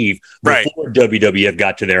to achieve before WWF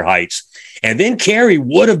got to their heights. And then Kerry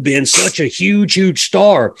would have been such a huge, huge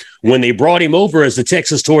star when they brought him over as the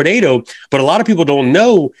Texas Tornado. But a lot of people don't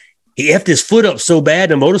know he effed his foot up so bad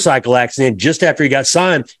in a motorcycle accident just after he got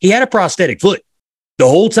signed. He had a prosthetic foot. The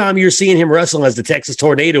whole time you're seeing him wrestle as the Texas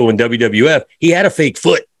Tornado in WWF, he had a fake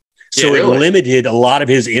foot. So it limited a lot of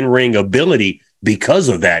his in-ring ability because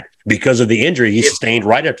of that, because of the injury he sustained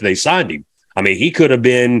right after they signed him. I mean, he could have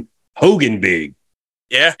been Hogan big.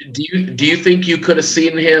 Yeah. Do you think you could have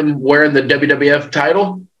seen him wearing the WWF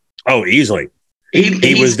title? Oh, easily.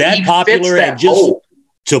 He was that popular, and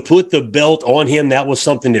to put the belt on him, that was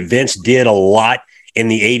something that Vince did a lot in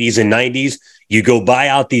the 80s and 90s. You go buy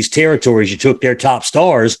out these territories, you took their top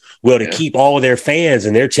stars. Well, to keep all of their fans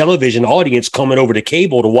and their television audience coming over to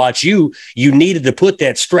cable to watch you needed to put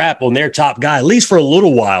that strap on their top guy, at least for a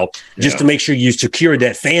little while, just to make sure you secured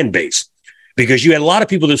that fan base. Because you had a lot of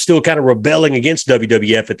people that were still kind of rebelling against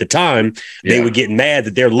WWF at the time. They would get mad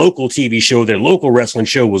that their local TV show, their local wrestling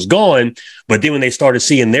show was gone. But then when they started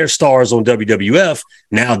seeing their stars on WWF,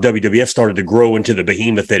 now WWF started to grow into the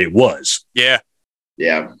behemoth that it was. Yeah.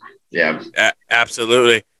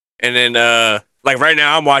 Absolutely. And then, like right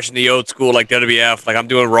now, I'm watching the old school, like WWF. Like I'm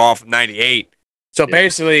doing Raw from '98. So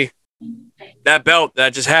basically, that belt that I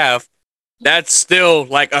just have, that's still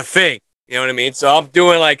like a thing. You know what I mean? So I'm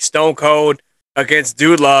doing like Stone Cold against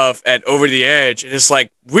Dude Love at Over the Edge. And it's like,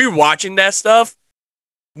 we're watching that stuff.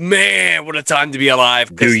 Man, what a time to be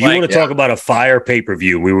alive. Dude, you want to talk about a fire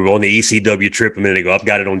pay-per-view. We were on the ECW trip a minute ago. I've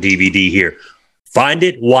got it on DVD here. Find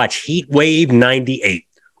it. Watch Heat Wave 98.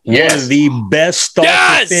 One of the best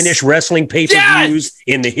start-to-finish wrestling pay-per-views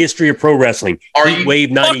in the history of pro wrestling. Heat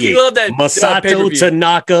Wave 98. Masato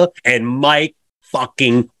Tanaka and Mike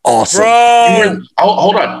fucking awesome. Bro.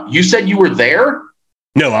 Hold on. You said you were there?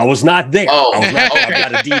 No, I was not there. Oh, I was not there.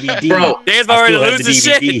 I've got a DVD. Bro, Dan's I about ready still to have lose the his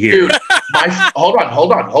DVD shit. here. dude.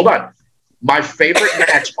 Hold on. My favorite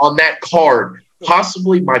match on that card,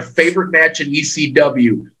 possibly my favorite match in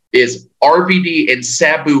ECW, is RVD and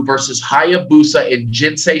Sabu versus Hayabusa and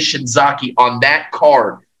Jinsei Shinzaki on that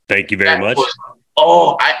card. Thank you very much.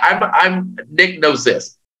 I'm Nick knows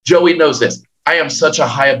this. Joey knows this. I am such a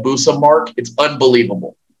Hayabusa mark. It's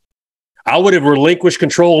unbelievable. I would have relinquished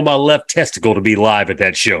control of my left testicle to be live at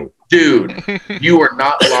that show. Dude, you are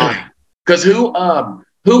not lying. Because who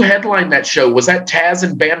headlined that show? Was that Taz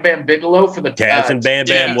and Bam Bam Bigelow for the Taz and Bam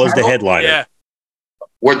Bam was the headliner. Yeah.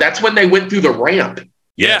 Where that's when they went through the ramp.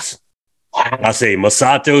 Yes. I say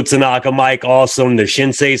Masato Tanaka, Mike Awesome, the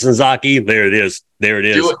Shinsei Senzaki. There it is. Do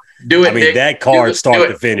it. I mean, Nick. that card start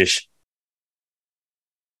to it. finish.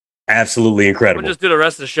 Absolutely incredible. We'll just do the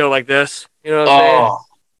rest of the show like this. You know what I'm saying? Oh,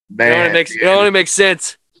 man. It only makes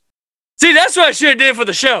sense. See, that's what I should have did for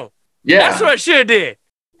the show. Yeah. That's what I should have did.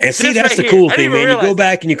 And see, This that's right the here. cool I thing, didn't even man. You go realize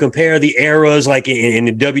back and you compare the eras, like in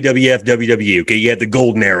the WWF, WWE. Okay, you had the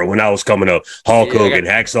golden era when I was coming up. Hulk Hogan,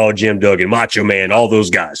 Hacksaw Jim Duggan, Macho Man, all those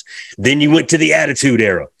guys. Then you went to the Attitude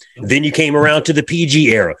Era. Then you came around to the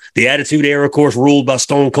PG era. The Attitude Era, of course, ruled by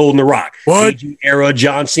Stone Cold and The Rock. What? PG era,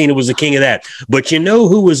 John Cena was the king of that. But you know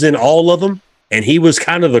who was in all of them? And he was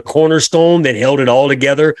kind of the cornerstone that held it all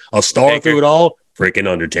together, a star through it all. Freaking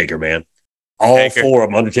Undertaker, man. All four of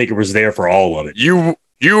them. Undertaker was there for all of it. You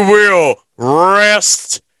will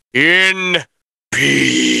rest in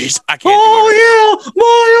peace. I can't do it.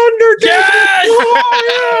 My Undertaker!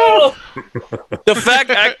 Yes! The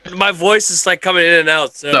fact my voice is like coming in and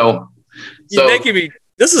out. So you're making me.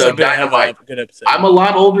 This is a good episode. I'm a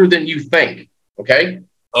lot older than you think. Okay.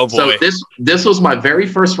 Oh boy. So this was my very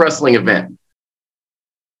first wrestling event.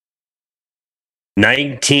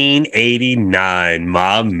 1989,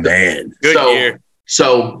 my man. Good year.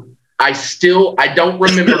 So I don't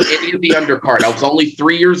remember any of the undercard. I was only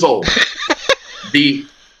 3 years old. The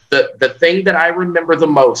thing that I remember the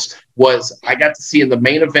most was I got to see in the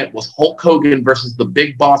main event was Hulk Hogan versus the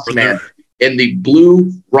Big Boss Man in the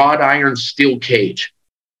blue wrought iron steel cage.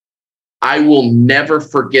 I will never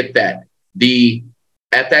forget that.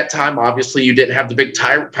 At that time, obviously, you didn't have the big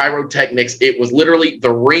pyrotechnics. It was literally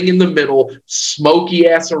the ring in the middle,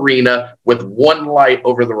 smoky-ass arena with one light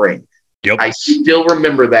over the ring. Yep. I still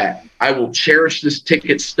remember that. I will cherish this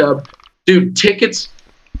ticket stub. Dude,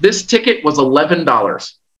 this ticket was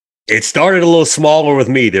 $11. It started a little smaller with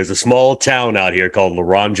me. There's a small town out here called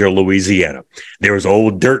Laranja, Louisiana. There was an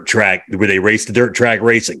old dirt track where they raced the dirt track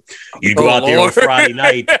racing. You'd go out there on Friday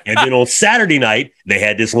night, and then on Saturday night, they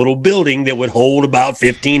had this little building that would hold about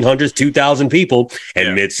 1,500, 2,000 people,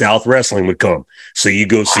 and Mid-South Wrestling would come. So you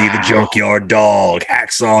go see the Junkyard Dog,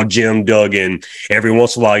 Hacksaw Jim Duggan. Every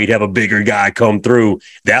once in a while, you'd have a bigger guy come through.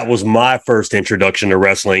 That was my first introduction to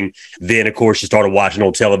wrestling. Then, of course, you started watching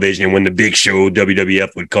on television, and when the big show,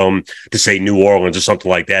 WWF, would come to say New Orleans or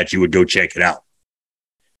something like that, you would go check it out.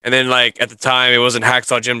 And then, like, at the time, it wasn't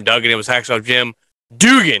Hacksaw Jim Duggan. It was Hacksaw Jim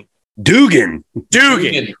Dugan. Dugan.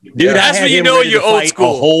 Dude, That's when you know you're old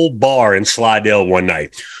school. A whole bar in Slidell one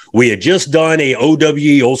night. We had just done a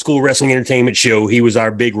OWE, Old School Wrestling Entertainment show. He was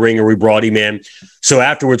our big ringer. We brought him in. So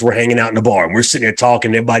afterwards, we're hanging out in the bar, and we're sitting there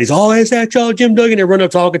talking. Everybody's, is that y'all Jim Duggan? They're running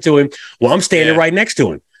up talking to him. Well, I'm standing right next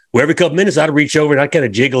to him. Well, every couple minutes, I'd reach over and I'd kind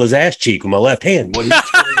of jiggle his ass cheek with my left hand. Well, he'd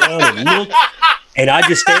turn around and look, and I'd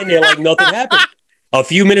just stand there like nothing happened. A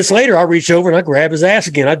few minutes later, I reach over and I grab his ass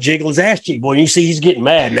again. I jiggle his ass cheek. Boy, you see he's getting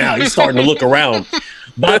mad now. He's starting to look around.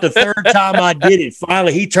 About the third time I did it,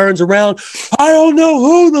 finally he turns around. I don't know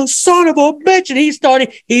who the son of a bitch. And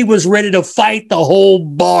he was ready to fight the whole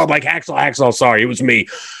bar. I'm like, Hacksaw, sorry, it was me.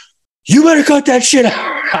 You better cut that shit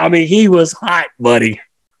out. I mean, he was hot, buddy.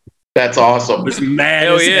 That's awesome. He was mad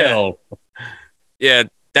as hell. Yeah,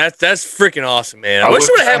 that's freaking awesome, man. I wish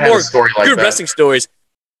we would have had more good wrestling stories.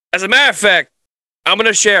 As a matter of fact, I'm going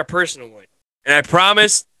to share a personal one. And I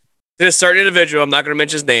promise to a certain individual, I'm not going to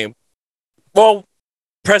mention his name. Well,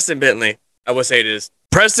 Preston Bentley, I will say this.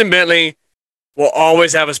 Preston Bentley will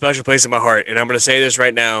always have a special place in my heart. And I'm going to say this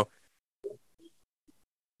right now.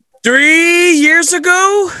 3 years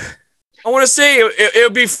ago, I want to say it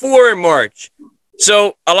would be 4 in March.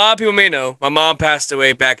 So a lot of people may know my mom passed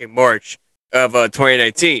away back in March of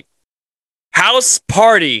 2019. House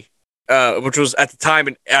Party, which was at the time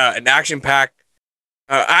an action-packed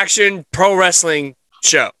action pro wrestling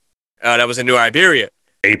show that was in New Iberia.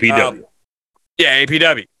 APW.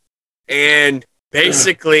 APW. And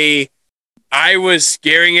basically, I was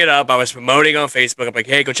gearing it up. I was promoting on Facebook. I'm like,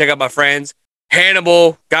 hey, go check out my friends.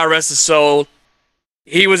 Hannibal, God rest his soul.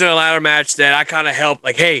 he was in a ladder match that I kind of helped.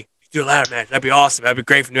 Like, hey, do a ladder match. That'd be awesome. That'd be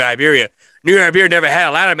great for New Iberia. New Iberia never had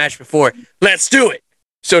a ladder match before. Let's do it.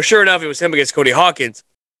 So sure enough, it was him against Cody Hawkins.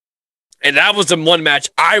 And that was the one match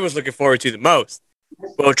I was looking forward to the most.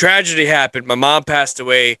 Well, tragedy happened. My mom passed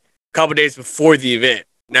away a couple days before the event.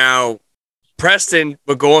 Now, Preston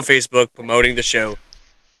would go on Facebook promoting the show.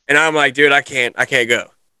 And I'm like, dude, I can't go.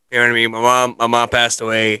 You know what I mean? My mom passed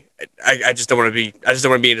away. I just don't want to be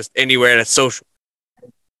anywhere that's social.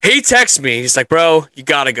 He texts me. He's like, bro, you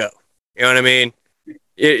got to go. You know what I mean?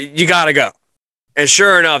 You got to go. And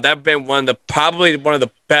sure enough, that's been probably one of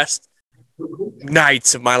the best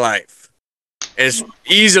nights of my life. It's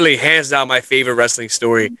easily, hands down, my favorite wrestling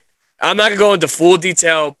story. I'm not going to go into full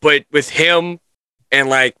detail, but with him and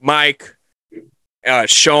like Mike,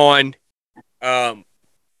 Sean,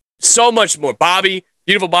 so much more. Bobby,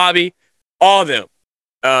 beautiful Bobby, all of them.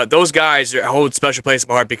 Those guys hold a special place in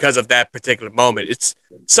my heart because of that particular moment. It's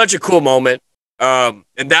such a cool moment. And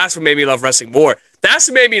that's what made me love wrestling more. That's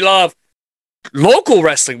what made me love local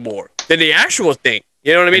wrestling more than the actual thing.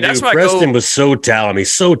 You know what I mean? Dude, that's why Preston was so talented.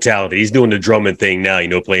 He's so talented. He's doing the drumming thing now,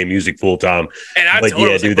 playing music full time. And I but told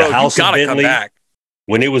him, dude, bro, the House of Bentley,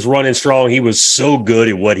 when it was running strong, he was so good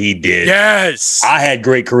at what he did. Yes. I had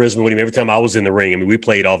great charisma with him every time I was in the ring. I mean, we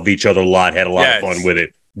played off of each other a lot, had a lot of fun with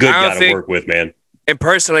it. Good guy to work with, man. And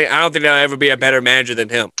personally, I don't think there'll ever be a better manager than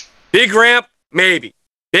him. Big Ramp, maybe.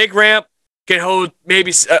 Big Ramp can hold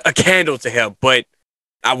maybe a candle to him, but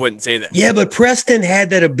I wouldn't say that. Yeah, but Preston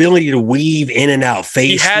had that ability to weave in and out,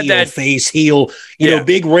 face, heel, face, heel. You know,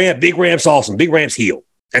 Big Ramp's awesome. Big Ramp's heel.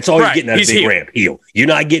 That's all you're getting out of Big Ramp, heel. You're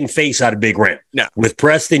not getting face out of Big Ramp. No. With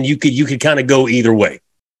Preston, you could kind of go either way.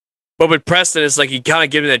 But with Preston, it's like he kind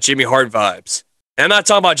of gives me that Jimmy Hart vibes. And I'm not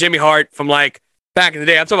talking about Jimmy Hart from like back in the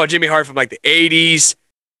day. I'm talking about Jimmy Hart from like the 80s,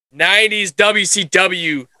 90s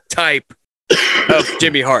WCW type of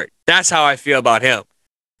Jimmy Hart. That's how I feel about him.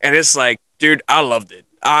 And it's like, dude, I loved it.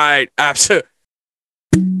 I absolutely,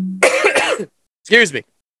 excuse me.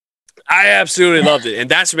 I absolutely loved it.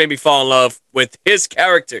 And that's what made me fall in love with his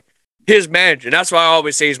character, his manager. And that's why I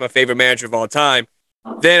always say he's my favorite manager of all time.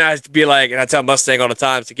 Then I'd be like, and I tell Mustang all the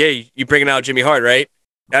time, it's like, hey, you bringing out Jimmy Hart, right?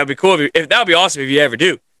 That would be cool. That would be awesome if you ever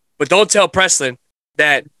do. But don't tell Preston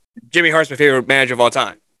that Jimmy Hart's my favorite manager of all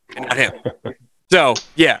time and not him. So,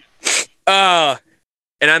 yeah.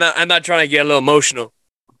 And I'm not trying to get a little emotional.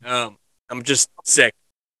 I'm just sick.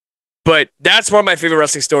 But that's one of my favorite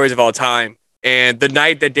wrestling stories of all time. And the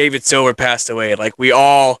night that David Silver passed away, like we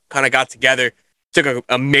all kind of got together, took an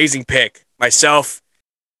amazing pick. Myself,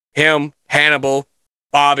 him, Hannibal,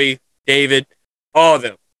 Bobby, David, all of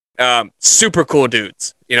them. Super cool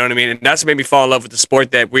dudes. You know what I mean? And that's what made me fall in love with the sport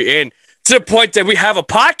that we're in, to the point that we have a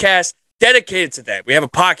podcast dedicated to that. We have a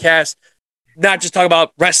podcast not just talking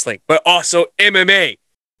about wrestling, but also MMA,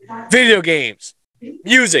 video games,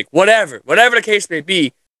 music, whatever the case may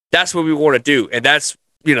be. That's what we want to do. And that's,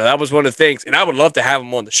 that was one of the things. And I would love to have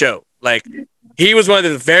him on the show. Like, he was one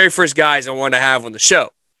of the very first guys I wanted to have on the show.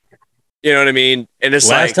 You know what I mean? And it's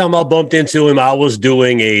last time I bumped into him, I was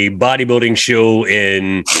doing a bodybuilding show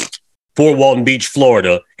in Fort Walton Beach,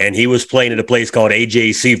 Florida, and he was playing at a place called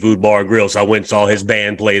AJ Seafood Bar and Grill. So I went and saw his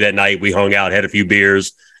band play that night. We hung out, had a few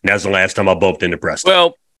beers, and that's the last time I bumped into Preston.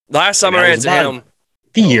 Well, last time I ran into him,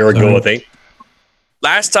 a year ago, I think.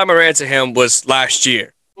 Last time I ran into him was last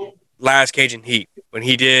year, last Cajun Heat, when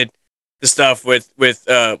he did the stuff with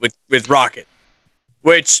Rocket.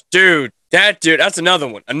 Which, dude, that's another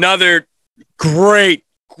one. Another great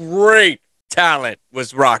talent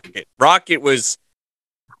was Rocket. Rocket was,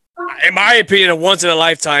 in my opinion, a once in a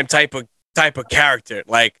lifetime type of character.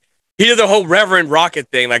 Like, he did the whole Reverend Rocket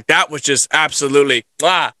thing. Like, that was just absolutely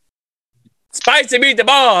spicy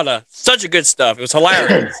meatball. Such a good stuff. It was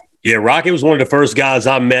hilarious. Yeah, Rocket was one of the first guys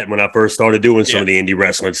I met when I first started doing some of the indie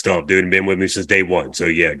wrestling stuff, dude, and been with me since day one. So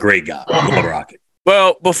yeah, great guy. Love Rocket.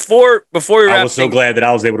 Well, before we wrap, I was so glad that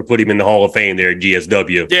I was able to put him in the Hall of Fame there at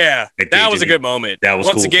GSW. Yeah, that was a good moment. That was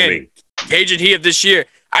once cool again, for me. Cajun Heat of this year.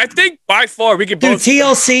 I think by far we could both. Dude,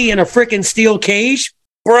 TLC in a freaking steel cage,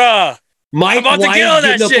 bruh. Mike White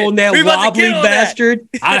getting up on that wobbly bastard.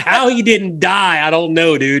 How he didn't die, I don't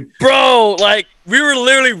know, dude. Bro, like, we were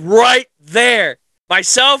literally right there.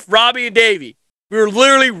 Myself, Robbie, and Davey. We were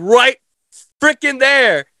literally right freaking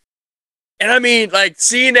there. And I mean, like,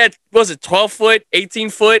 seeing that, was it 12 foot, 18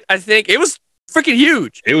 foot, I think? It was freaking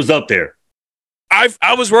huge. It was up there.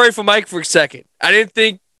 I was worried for Mike for a second. I didn't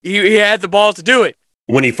think he had the balls to do it.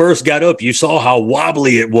 When he first got up, you saw how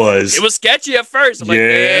wobbly it was. It was sketchy at first. I'm like,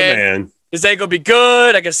 man. This ain't going to be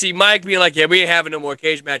good. I can see Mike being like, yeah, we ain't having no more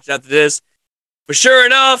cage matches after this. But sure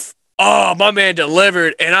enough, my man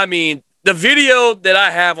delivered. And I mean, the video that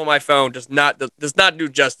I have on my phone does not do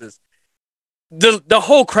justice. The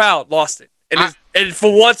whole crowd lost it, and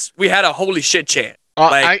for once we had a holy shit chant.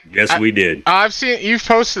 Yes, we did. I've seen you've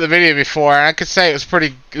posted the video before, and I could say it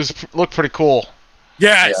looked pretty cool.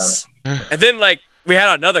 Yes, and then we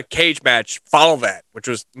had another cage match follow that, which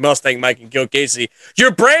was Mustang Mike and Gil Gacy.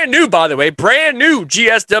 You're brand new, by the way, brand new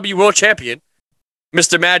GSW World Champion,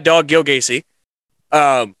 Mr. Mad Dog Gil Gacy.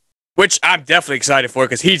 Which I'm definitely excited for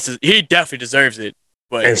because he definitely deserves it.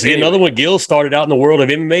 But and see, another one, Gil started out in the world of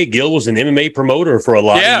MMA. Gil was an MMA promoter for a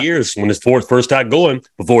lot of years when his first got going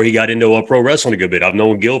before he got into pro wrestling a good bit. I've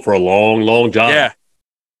known Gil for a long, long time. Yeah.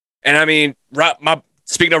 And I mean,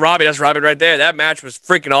 speaking of Robbie, that's Robbie right there. That match was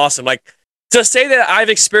freaking awesome. Like, to say that I've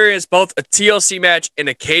experienced both a TLC match and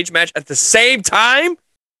a cage match at the same time,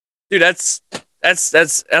 dude, that's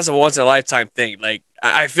a once in a lifetime thing. Like,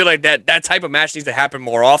 I feel like that type of match needs to happen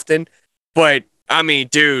more often. But I mean,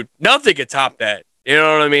 dude, nothing could top that. You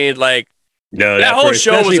know what I mean? Like, no, that whole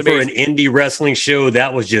show was amazing. For an indie wrestling show,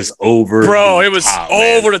 that was just over. Bro, it was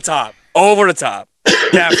over the top. Over the top.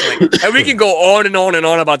 Definitely. And we can go on and on and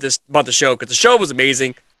on about the show because the show was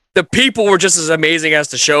amazing. The people were just as amazing as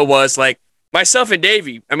the show was. Like, myself and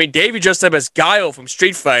Davey. I mean, Davey dressed up as Guile from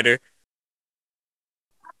Street Fighter.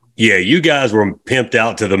 Yeah, you guys were pimped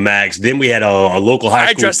out to the max. Then we had a local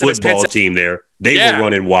high school football team there. They were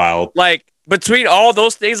running wild. Like, between all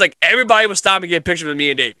those things, like, everybody was stopping to get pictures with me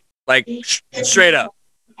and Davey. Like, straight up.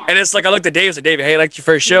 And it's like, I looked at Davey and said, Davey, how you liked your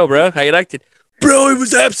first show, bro? How you liked it? Bro, it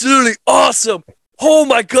was absolutely awesome. Oh,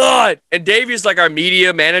 my God. And Davey's, like, our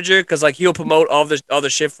media manager because, like, he'll promote all the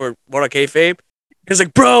shit for Mortal Kayfabe. He's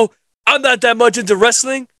like, bro, I'm not that much into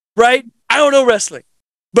wrestling, right? I don't know wrestling.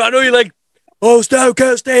 But I know you like, oh, Stone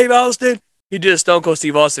Cold Steve Austin. He did a Stone Cold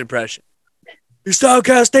Steve Austin impression. You Stone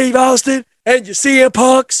Cold Steve Austin and you CM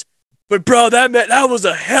Punks. But, bro, that was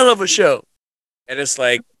a hell of a show. And it's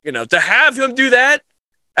like, you know, to have him do that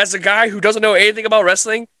as a guy who doesn't know anything about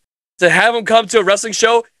wrestling, to have him come to a wrestling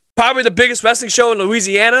show, probably the biggest wrestling show in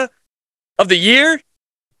Louisiana of the year.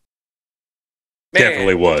 Man,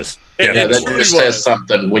 definitely was. That just says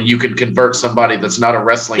something. When you can convert somebody that's not a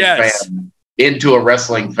wrestling fan into a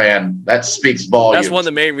wrestling fan, that speaks volumes. That's one of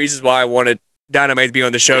the main reasons why I wanted Dynamite to be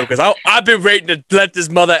on the show, because I've been waiting to let this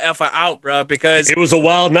mother effer out, bro, because it was a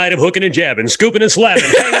wild night of hooking and jabbing, scooping and slapping,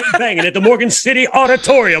 hanging and banging at the Morgan City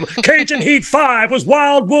Auditorium. Cajun Heat 5 was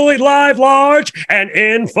wild, woolly, live, large, and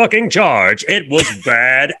in fucking charge. It was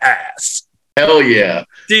badass. Hell yeah.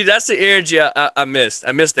 Dude, that's the energy I missed.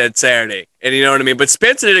 I missed that Saturday. And you know what I mean? But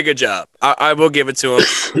Spencer did a good job. I will give it to him.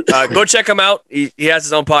 Go check him out. He has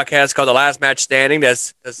his own podcast called The Last Match Standing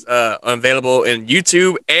that's available in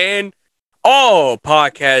YouTube and all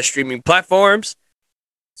podcast streaming platforms.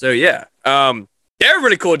 So, yeah. They're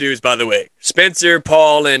really cool dudes, by the way. Spencer,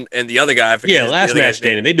 Paul, and the other guy. Yeah, Last Match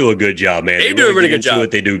Standing. They do a good job, man. They do a really good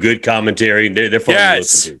job. They do good commentary. They're fun to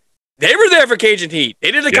listen to. They were there for Cajun Heat. They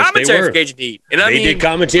did the commentary for Cajun Heat. And they did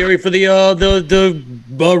commentary for the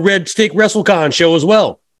Red Stick WrestleCon show as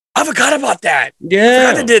well. I forgot about that. Yeah. I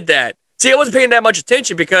forgot they did that. See, I wasn't paying that much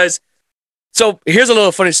attention because... So, here's a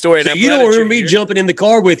little funny story. So you don't remember me jumping in the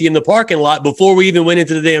car with you in the parking lot before we even went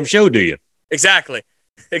into the damn show, do you? Exactly.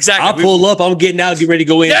 I pull up. I'm getting out, getting ready to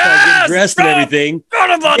go in, start getting dressed and everything.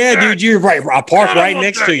 Dude, you're right. I parked right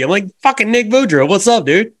next to you. I'm like, fucking Nick Boudreaux. What's up,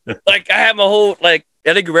 dude? Like, I had my whole,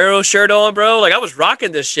 Eddie Guerrero shirt on, bro. Like, I was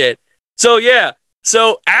rocking this shit. So, yeah.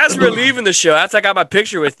 So, as we're leaving the show, after I got my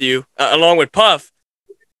picture with you, along with Puff,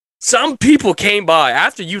 some people came by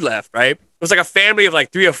after you left, right? It was like a family of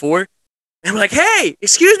 3 or 4. And we're like, hey,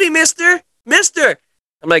 excuse me, mister.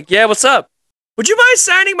 I'm like, yeah, what's up? Would you mind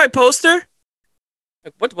signing my poster?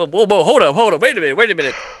 Like, what? Whoa, hold up. Wait a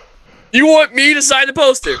minute. You want me to sign the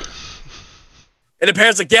poster? And the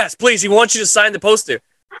parents like, yes, please. He wants you to sign the poster.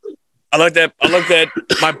 I looked at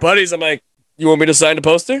my buddies. I'm like, you want me to sign the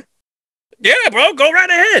poster? Yeah, bro, go right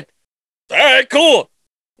ahead. All right, cool.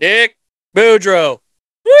 Nick Boudreaux.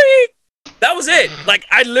 Whee! That was it. Like,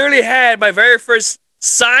 I literally had my very first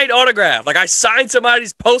signed autograph. Like, I signed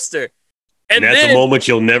somebody's poster. And that's a moment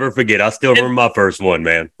you'll never forget. I still remember my first one,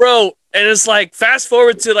 man. Bro, and it's like, fast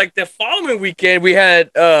forward to the following weekend, we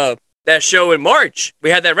had that show in March. We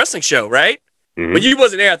had that wrestling show, right? Mm-hmm. But you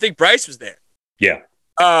wasn't there. I think Bryce was there. Yeah.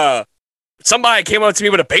 Somebody came up to me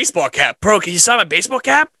with a baseball cap. Bro, can you sign my baseball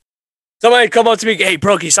cap? Somebody come up to me, hey,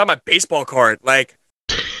 bro, can you sign my baseball card? Like,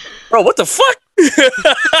 bro, what the fuck?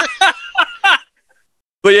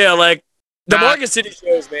 But yeah, the Morgan City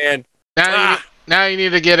shows, man. Now you need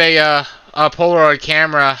to get a Polaroid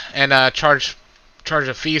camera and charge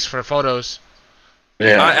a fees for the photos.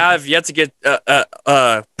 Yeah, I've yet to get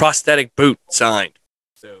a prosthetic boot signed.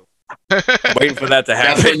 So I'm waiting for that to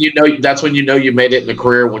happen. That's when you know you made it in a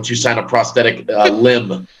career once you sign a prosthetic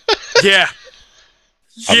limb. Yeah.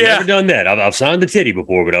 I've never done that. I've signed the titty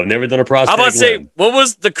before, but I've never done a prosthetic. I'm about to say, what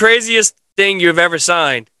was the craziest thing you've ever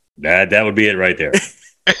signed? That would be it right there.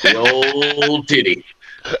 The old titty.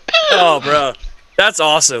 Oh, bro. That's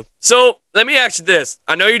awesome. So let me ask you this.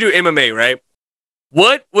 I know you do MMA, right?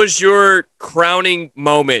 What was your crowning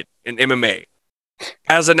moment in MMA?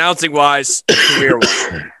 As announcing wise, career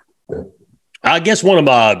wise? I guess one of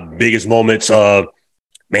my biggest moments,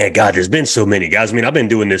 man, God, there's been so many, guys. I mean, I've been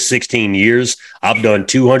doing this 16 years. I've done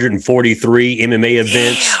 243 MMA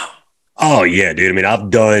events. Damn. Oh, yeah, dude. I mean,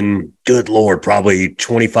 I've done, good Lord, probably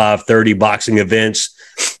 25, 30 boxing events.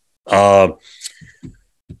 Let's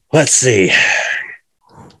see.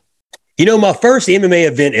 You know, my first MMA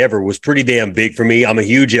event ever was pretty damn big for me. I'm a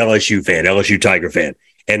huge LSU fan, LSU Tiger fan.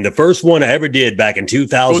 And the first one I ever did back in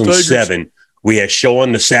 2007, we had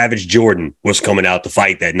Sean the Savage Jordan was coming out to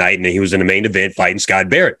fight that night, and he was in the main event fighting Scott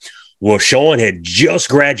Barrett. Well, Sean had just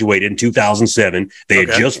graduated in 2007. They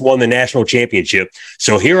had just won the national championship.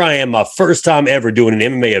 So here I am, my first time ever doing an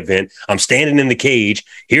MMA event. I'm standing in the cage.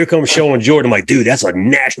 Here comes Sean Jordan. I'm like, dude, that's a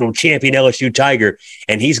national champion LSU Tiger.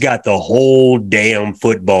 And he's got the whole damn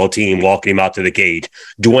football team walking him out to the cage.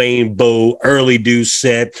 Dwayne Bowe, Early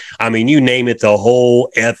Doucette. I mean, you name it, the whole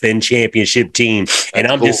effing championship team. And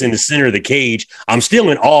I'm just in the center of the cage. I'm still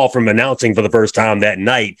in awe from announcing for the first time that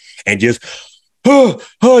night and just...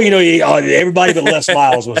 everybody but Les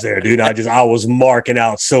Miles was there, dude. I was marking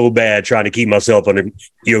out so bad trying to keep myself under,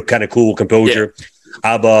 kind of cool composure.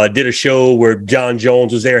 Yeah. I've did a show where John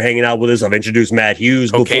Jones was there hanging out with us. I've introduced Matt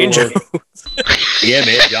Hughes before. Yeah,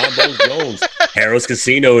 man, John Bones Jones, Harrah's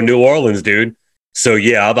Casino in New Orleans, dude. So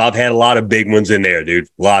yeah, I've had a lot of big ones in there, dude.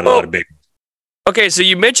 A lot of big ones. Okay, so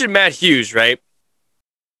you mentioned Matt Hughes, right?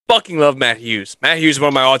 Fucking love Matt Hughes. Matt Hughes is one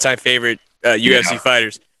of my all-time favorite UFC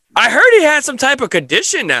fighters. I heard he had some type of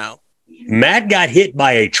condition now. Matt got hit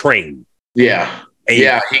by a train. Yeah.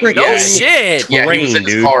 No shit. He was in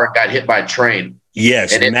his car and got hit by a train.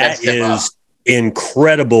 Yes, and Matt is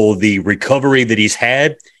incredible, the recovery that he's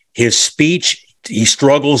had. His speech, he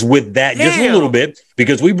struggles with that just a little bit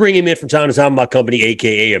because we bring him in from time to time, my company,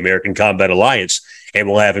 a.k.a. American Combat Alliance, and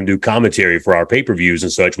we'll have him do commentary for our pay-per-views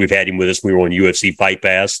and such. We've had him with us. We were on UFC Fight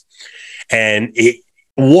Pass. And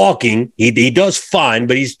walking, he does fine,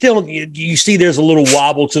 but he's still, you see there's a little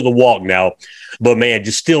wobble to the walk now, but man,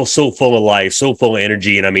 just still so full of life, so full of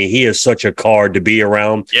energy. And I mean, he is such a card to be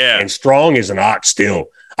around and strong as an ox still.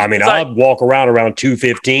 I mean, I'd walk around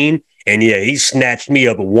 215 and he snatched me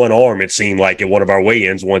up with one arm, it seemed like, at one of our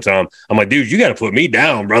weigh-ins one time. I'm like, dude, you got to put me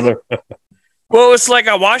down, brother. Well, it's like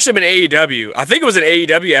I watched him in AEW. I think it was an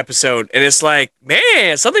AEW episode, and it's like,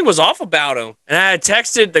 man, something was off about him. And I had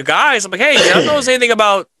texted the guys. I'm like, hey, I don't know anything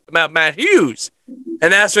about Matt Hughes.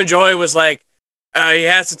 And that's when Joey was like, he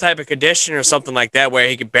has some type of condition or something like that where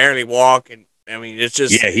he can barely walk. And I mean, it's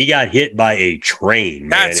just... Yeah, he got hit by a train,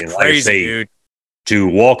 man. That's crazy, dude. To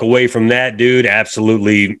walk away from that, dude,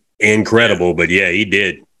 absolutely incredible. Yeah. But yeah, he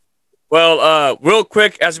did. Well, real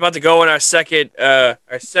quick, as we're about to go on our second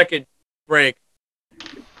break,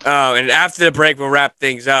 and after the break we'll wrap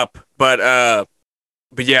things up. But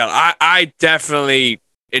yeah, I definitely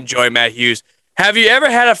enjoy Matt Hughes. Have you ever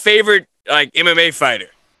had a favorite like MMA fighter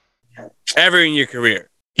ever in your career?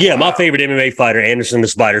 Yeah, my favorite MMA fighter, Anderson the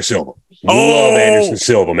Spider Silva. Love Anderson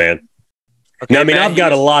Silva, man. Okay, now, I mean, I've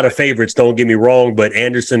got a lot of favorites, don't get me wrong, but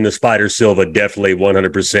Anderson the Spider Silva definitely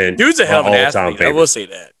 100%. Dude's a hell of an athlete. Favorite. I will say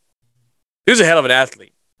that. Dude's a hell of an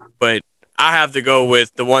athlete, but I have to go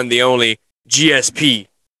with the one, the only GSP,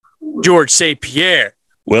 George St. Pierre.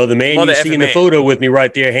 Well, the man you see in the photo with me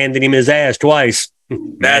right there, handing him his ass twice.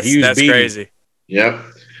 That's crazy. Yep.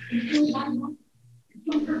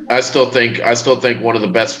 I still think one of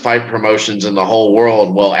the best fight promotions in the whole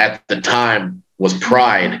world, well, at the time, was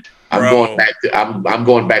Pride. I'm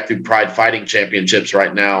going back through Pride Fighting Championships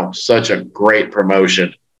right now. Such a great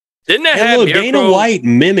promotion. Didn't that have Dana White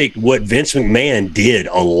mimicked what Vince McMahon did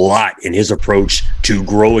a lot in his approach to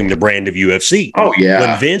growing the brand of UFC. Oh, yeah.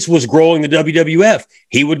 When Vince was growing the WWF,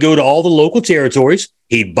 he would go to all the local territories.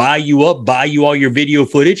 He'd buy you all your video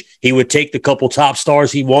footage. He would take the couple top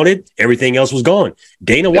stars he wanted. Everything else was gone.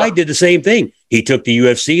 Dana White did the same thing. He took the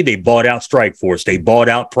UFC. They bought out Strikeforce. They bought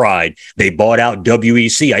out Pride. They bought out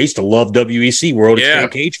WEC. I used to love WEC, World Extreme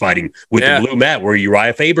Cage Fighting, with the blue mat where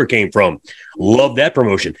Uriah Faber came from. Love that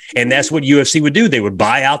promotion. And that's what UFC would do. They would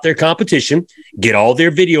buy out their competition, get all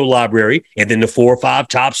their video library, and then the 4 or 5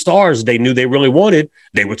 top stars they knew they really wanted,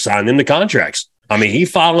 they would sign them the contracts. I mean, he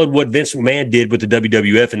followed what Vince McMahon did with the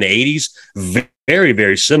WWF in the 80s. Very,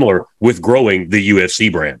 very similar with growing the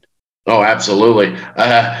UFC brand. Oh, absolutely.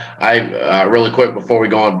 I really quick before we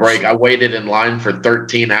go on break, I waited in line for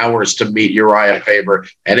 13 hours to meet Uriah Faber,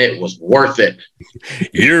 and it was worth it.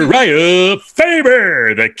 Uriah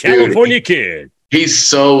Faber, the California kid. He's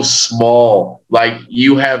so small. Like,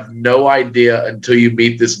 you have no idea until you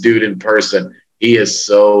meet this dude in person. He is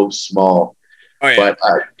so small. Oh yeah.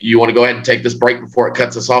 But you want to go ahead and take this break before it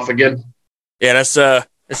cuts us off again? Yeah,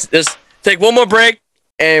 let's take one more break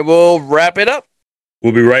and we'll wrap it up.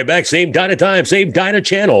 We'll be right back. Same Dyna time, same Dyna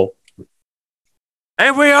channel.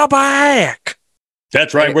 And we are back.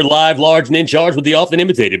 That's right. We're live, large, and in charge with the often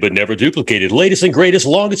imitated but never duplicated, latest and greatest,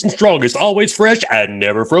 longest and strongest, always fresh and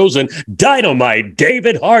never frozen, Dynamite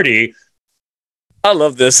David Hardy. I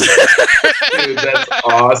love this. Dude, that's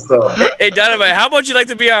awesome. Hey, Dynamite, how about you like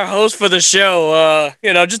to be our host for the show?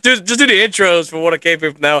 Just do the intros for what I came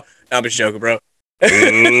here from now. I'm just joking, bro.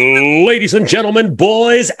 Ladies and gentlemen,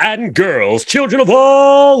 boys and girls, children of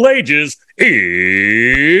all ages,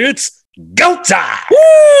 it's go time!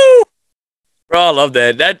 Woo! Bro, I love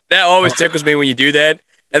that. That always tickles me when you do that.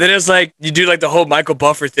 And then it's like you do like the whole Michael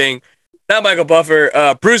Buffer thing. Not Michael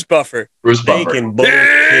Buffer, Bruce Buffer. Bruce They Buffer. can both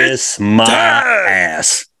kiss my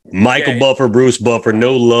ass. Michael Buffer, Bruce Buffer,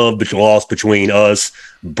 no love lost between us.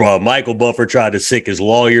 Bro, Michael Buffer tried to sick his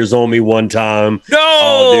lawyers on me one time. No!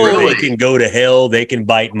 Oh, dude, Really? they can go to hell. They can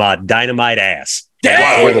bite my Dynamite ass.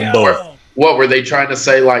 Damn! For them both. What were they trying to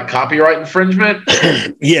say, like copyright infringement?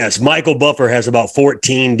 Yes, Michael Buffer has about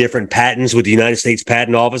 14 different patents with the United States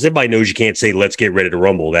Patent Office. Everybody knows you can't say, let's get ready to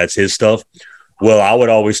rumble. That's his stuff. Well, I would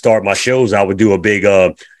always start my shows. I would do a big,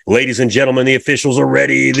 ladies and gentlemen, the officials are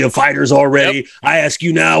ready. The fighters are ready. Yep. I ask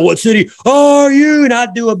you now, what city are you? And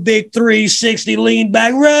I'd do a big 360 lean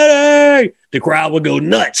back, ready. The crowd would go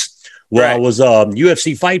nuts. Well, Right. I was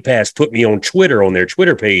UFC Fight Pass put me on Twitter, on their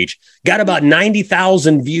Twitter page. Got about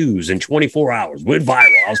 90,000 views in 24 hours. Went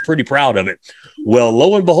viral. I was pretty proud of it. Well,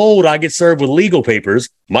 lo and behold, I get served with legal papers.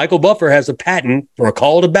 Michael Buffer has a patent for a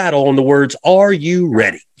call to battle on the words, are you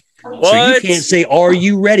ready? What? So you can't say, are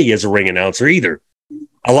you ready as a ring announcer either.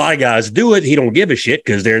 A lot of guys do it. He don't give a shit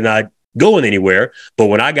because they're not going anywhere. But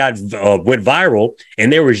when I went viral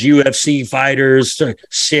and there was UFC fighters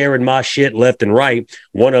sharing my shit left and right,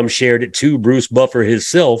 one of them shared it to Bruce Buffer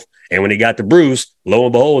himself. And when he got to Bruce, lo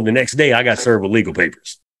and behold, the next day I got served with legal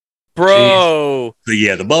papers. Bro. So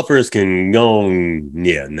yeah, the Buffers can go on.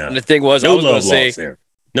 Yeah, no. And the thing was, No I was love going to say, lost there.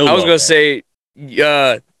 No I was love going to lost. say,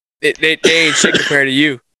 they ain't shit compared to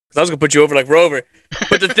you. Because I was going to put you over like Rover.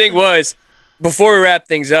 But the thing was, before we wrap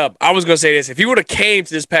things up, I was going to say this. If you would have came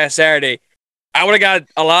to this past Saturday, I would have got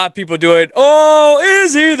a lot of people doing, oh,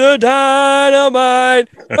 is he the Dynamite?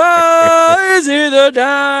 Oh, is he the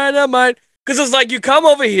Dynamite? Because it's like you come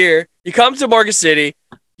over here, you come to Market City,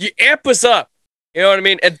 you amp us up. You know what I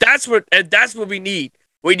mean? And that's what we need.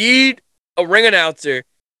 We need a ring announcer.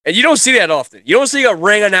 And you don't see that often. You don't see a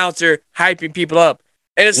ring announcer hyping people up.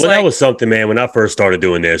 And it's That was something, man. When I first started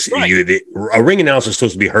doing this, Right. A ring announcer is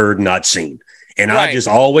supposed to be heard, not seen. And I Right. just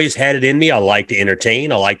always had it in me. I like to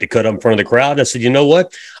entertain. I like to cut up in front of the crowd. I said, you know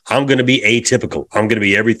what? I'm going to be atypical. I'm going to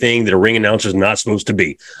be everything that a ring announcer is not supposed to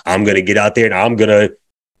be. I'm going to get out there and I'm going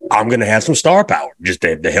to have some star power. Just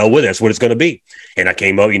the hell with it. That's what it's going to be. And I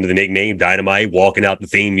came up, the nickname Dynamite, walking out the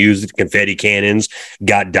theme music, confetti cannons,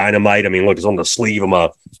 got Dynamite. I mean, look, it's on the sleeve of my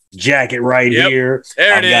jacket right Yep. here.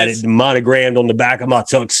 There I've it got is. it monogrammed on the back of my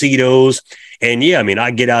tuxedos. And yeah, I mean,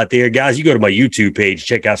 I get out there, guys. You go to my YouTube page,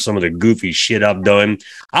 check out some of the goofy shit I've done.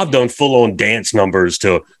 I've done full on dance numbers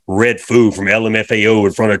to Red Food from LMFAO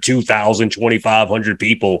in front of 2,000, 2,500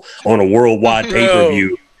 people on a worldwide pay per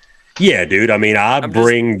view. Yeah, dude. I mean, I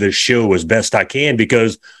bring the show as best I can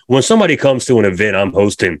because when somebody comes to an event I'm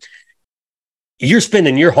hosting, you're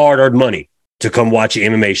spending your hard earned money to come watch an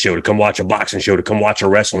MMA show, to come watch a boxing show, to come watch a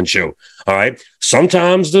wrestling show. All right.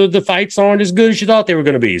 Sometimes the fights aren't as good as you thought they were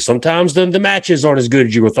going to be. Sometimes the matches aren't as good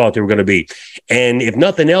as you thought they were going to be. And if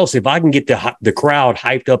nothing else, if I can get the crowd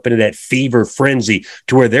hyped up into that fever frenzy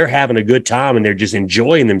to where they're having a good time and they're just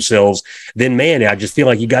enjoying themselves, then man, I just feel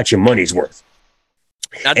like you got your money's worth.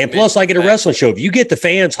 And plus, like at a wrestling show, if you get the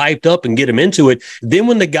fans hyped up and get them into it, then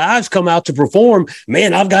when the guys come out to perform,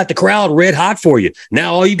 man, I've got the crowd red hot for you.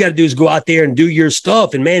 Now, all you got to do is go out there and do your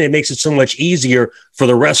stuff. And man, it makes it so much easier for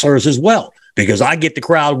the wrestlers as well, because I get the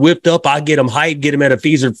crowd whipped up. I get them hyped, get them at a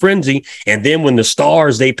fever frenzy. And then when the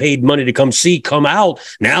stars they paid money to come see come out,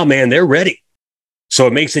 now, man, they're ready. So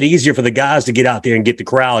it makes it easier for the guys to get out there and get the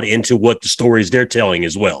crowd into what the stories they're telling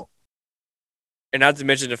as well. And not to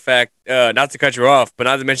mention the fact, not to cut you off, but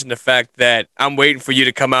not to mention the fact that I'm waiting for you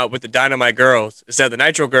to come out with the Dynamite Girls instead of the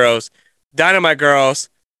Nitro Girls, Dynamite Girls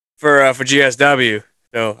for GSW.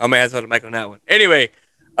 So I may have to put a mic on that one. Anyway,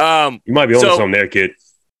 You might be on something there, kid.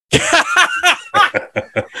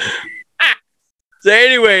 So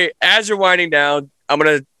anyway, as you're winding down, I'm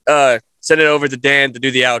going to send it over to Dan to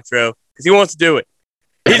do the outro because he wants to do it.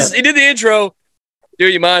 He did the intro.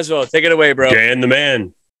 Dude, you might as well. Take it away, bro. Dan the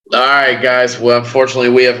man. All right, guys. Well, unfortunately,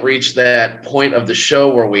 we have reached that point of the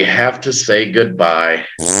show where we have to say goodbye.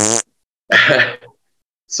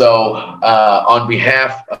 So, on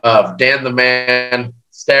behalf of Dan the Man,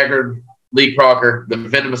 Staggered, Lee Crocker, the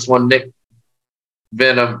Venomous one, Nick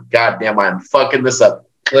Venom, goddamn, I'm fucking this up.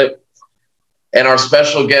 Click. And our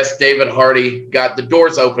special guest, David Hardy, got the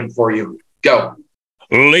doors open for you. Go.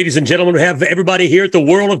 Ladies and gentlemen, we have everybody here at the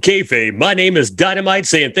World of Kayfabe. My name is Dynamite,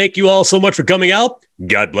 saying thank you all so much for coming out.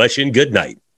 God bless you and good night.